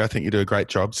commentary. I think you do a great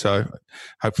job. So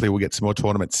hopefully we'll get some more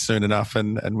tournaments soon enough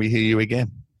and we hear you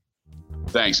again.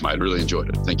 Thanks, mate. Really enjoyed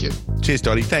it. Thank you. Cheers,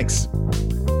 Dottie. Thanks.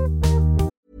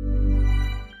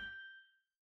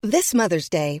 This Mother's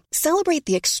Day, celebrate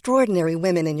the extraordinary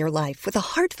women in your life with a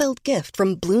heartfelt gift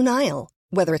from Blue Nile.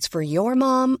 Whether it's for your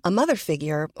mom, a mother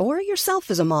figure, or yourself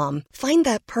as a mom, find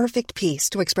that perfect piece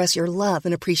to express your love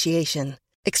and appreciation.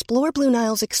 Explore Blue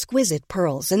Nile's exquisite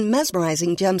pearls and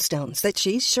mesmerizing gemstones that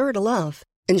she's sure to love.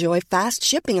 Enjoy fast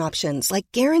shipping options like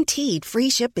guaranteed free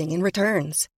shipping and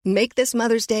returns. Make this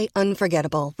Mother's Day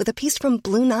unforgettable with a piece from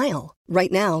Blue Nile.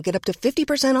 Right now, get up to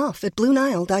 50% off at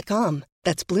BlueNile.com.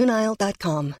 That's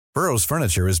BlueNile.com. Burrow's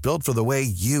furniture is built for the way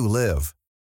you live.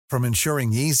 From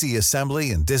ensuring easy assembly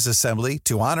and disassembly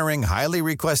to honoring highly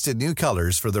requested new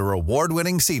colors for their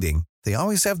award-winning seating, they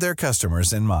always have their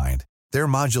customers in mind. Their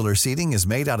modular seating is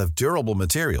made out of durable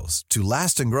materials to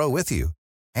last and grow with you.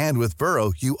 And with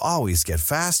Burrow, you always get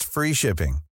fast, free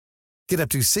shipping. Get up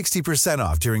to 60%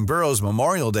 off during Burrow's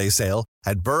Memorial Day sale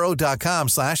at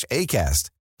burrow.com/ACAST.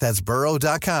 That's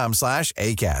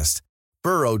burrow.com/ACAST.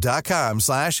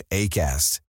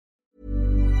 burrow.com/ACAST.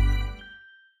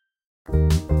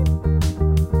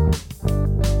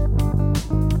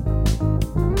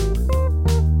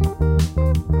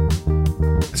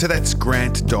 So that's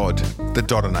Grant Dodd, the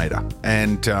Doddinator.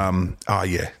 And,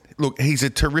 look, he's a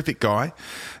terrific guy.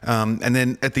 And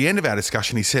then at the end of our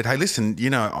discussion, he said, "Hey, listen,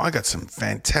 I got some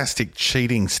fantastic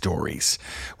cheating stories.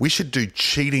 We should do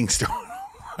cheating stories."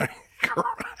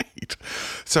 Great.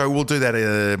 So we'll do that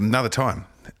another time.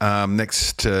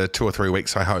 Next 2 or 3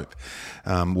 weeks, I hope.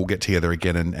 We'll get together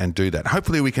again and do that.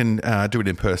 Hopefully we can do it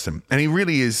in person. And he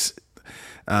really is...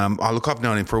 I've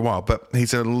known him for a while, but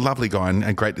he's a lovely guy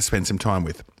and great to spend some time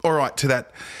with. All right, to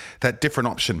that different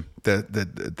option,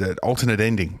 the alternate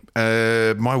ending.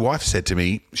 My wife said to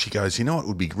me, she goes, "You know what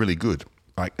would be really good?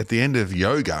 Like at the end of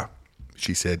yoga,"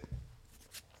 she said,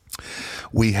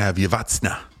 "we have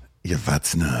Yavatsna."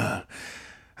 Yavatsna.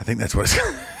 I think that's what it's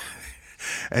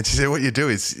And she said, what you do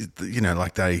is,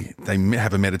 like they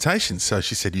have a meditation. So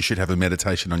she said, you should have a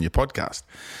meditation on your podcast.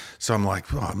 So I'm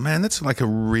like, oh man, that's like a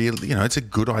real, it's a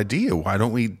good idea. Why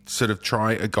don't we sort of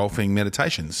try a golfing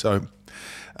meditation? So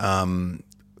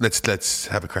let's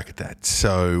have a crack at that.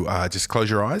 So just close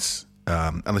your eyes,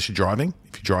 unless you're driving.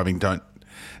 If you're driving, don't.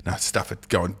 No, stuff it.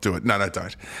 Go and do it. No,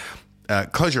 don't.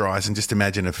 Close your eyes and just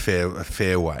imagine a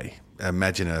fairway.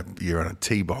 Imagine you're on a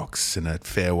tee box in a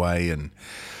fairway and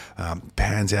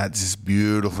pans out. This is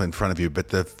beautiful in front of you, but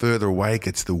the further away it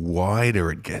gets, the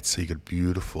wider it gets. So you get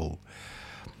beautiful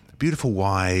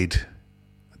wide.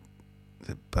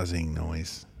 The buzzing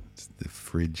noise. It's the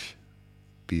fridge,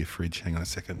 beer fridge. Hang on a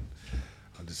second.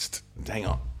 Hang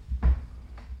on.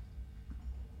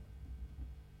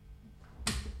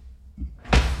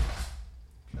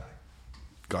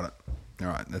 Got it. All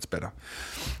right, that's better.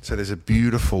 So there's a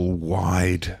beautiful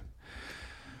wide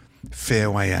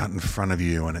fairway out in front of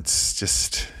you, and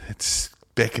it's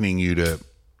beckoning you to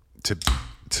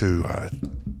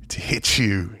hit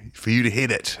you, for you to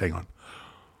hit it. Hang on.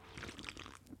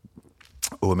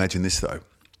 Or imagine this though.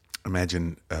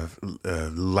 Imagine a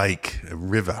lake, a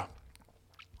river.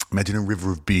 Imagine a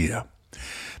river of beer.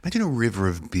 Imagine a river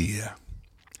of beer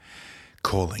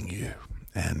calling you,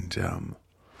 and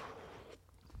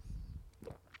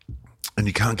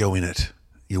you can't go in it.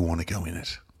 You want to go in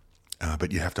it,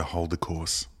 but you have to hold the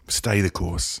course. Stay the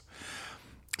course.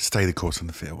 Stay the course on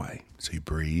the fairway. So you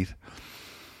breathe.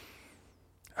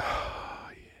 Oh,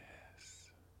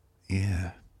 yes.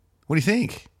 Yeah. What do you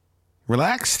think?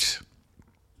 Relaxed?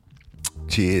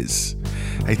 Cheers.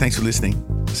 Hey, thanks for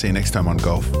listening. See you next time on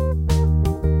Golf.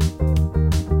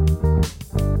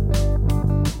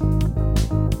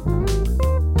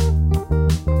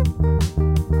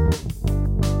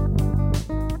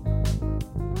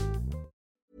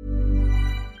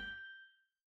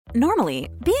 Normally,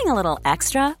 being a little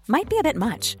extra might be a bit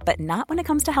much, but not when it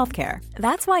comes to healthcare.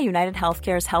 That's why United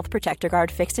Healthcare's Health Protector Guard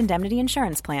fixed indemnity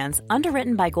insurance plans,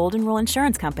 underwritten by Golden Rule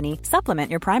Insurance Company, supplement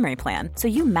your primary plan so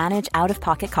you manage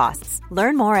out-of-pocket costs.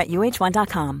 Learn more at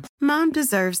UH1.com. Mom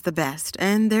deserves the best,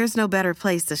 and there's no better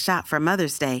place to shop for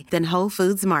Mother's Day than Whole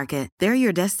Foods Market. They're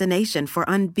your destination for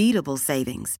unbeatable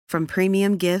savings, from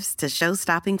premium gifts to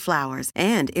show-stopping flowers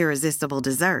and irresistible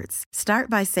desserts. Start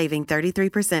by saving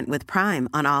 33% with Prime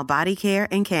on all body care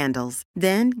and candles.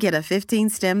 Then get a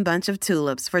 15-stem bunch of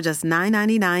tulips for just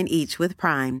 $9.99 each with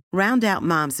Prime. Round out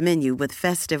Mom's menu with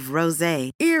festive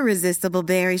rosé, irresistible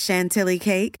berry chantilly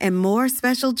cake, and more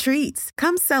special treats.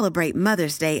 Come celebrate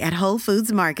Mother's Day at Whole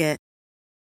Foods Market.